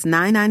for just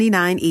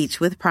 $9.99 each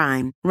with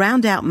Prime.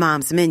 Round out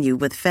Mom's menu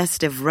with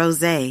festive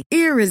rosé,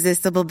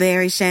 irresistible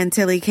berry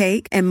chantilly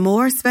cake, and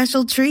more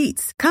special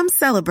treats. Come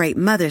celebrate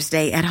Mother's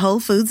Day at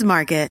Whole Foods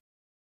Market.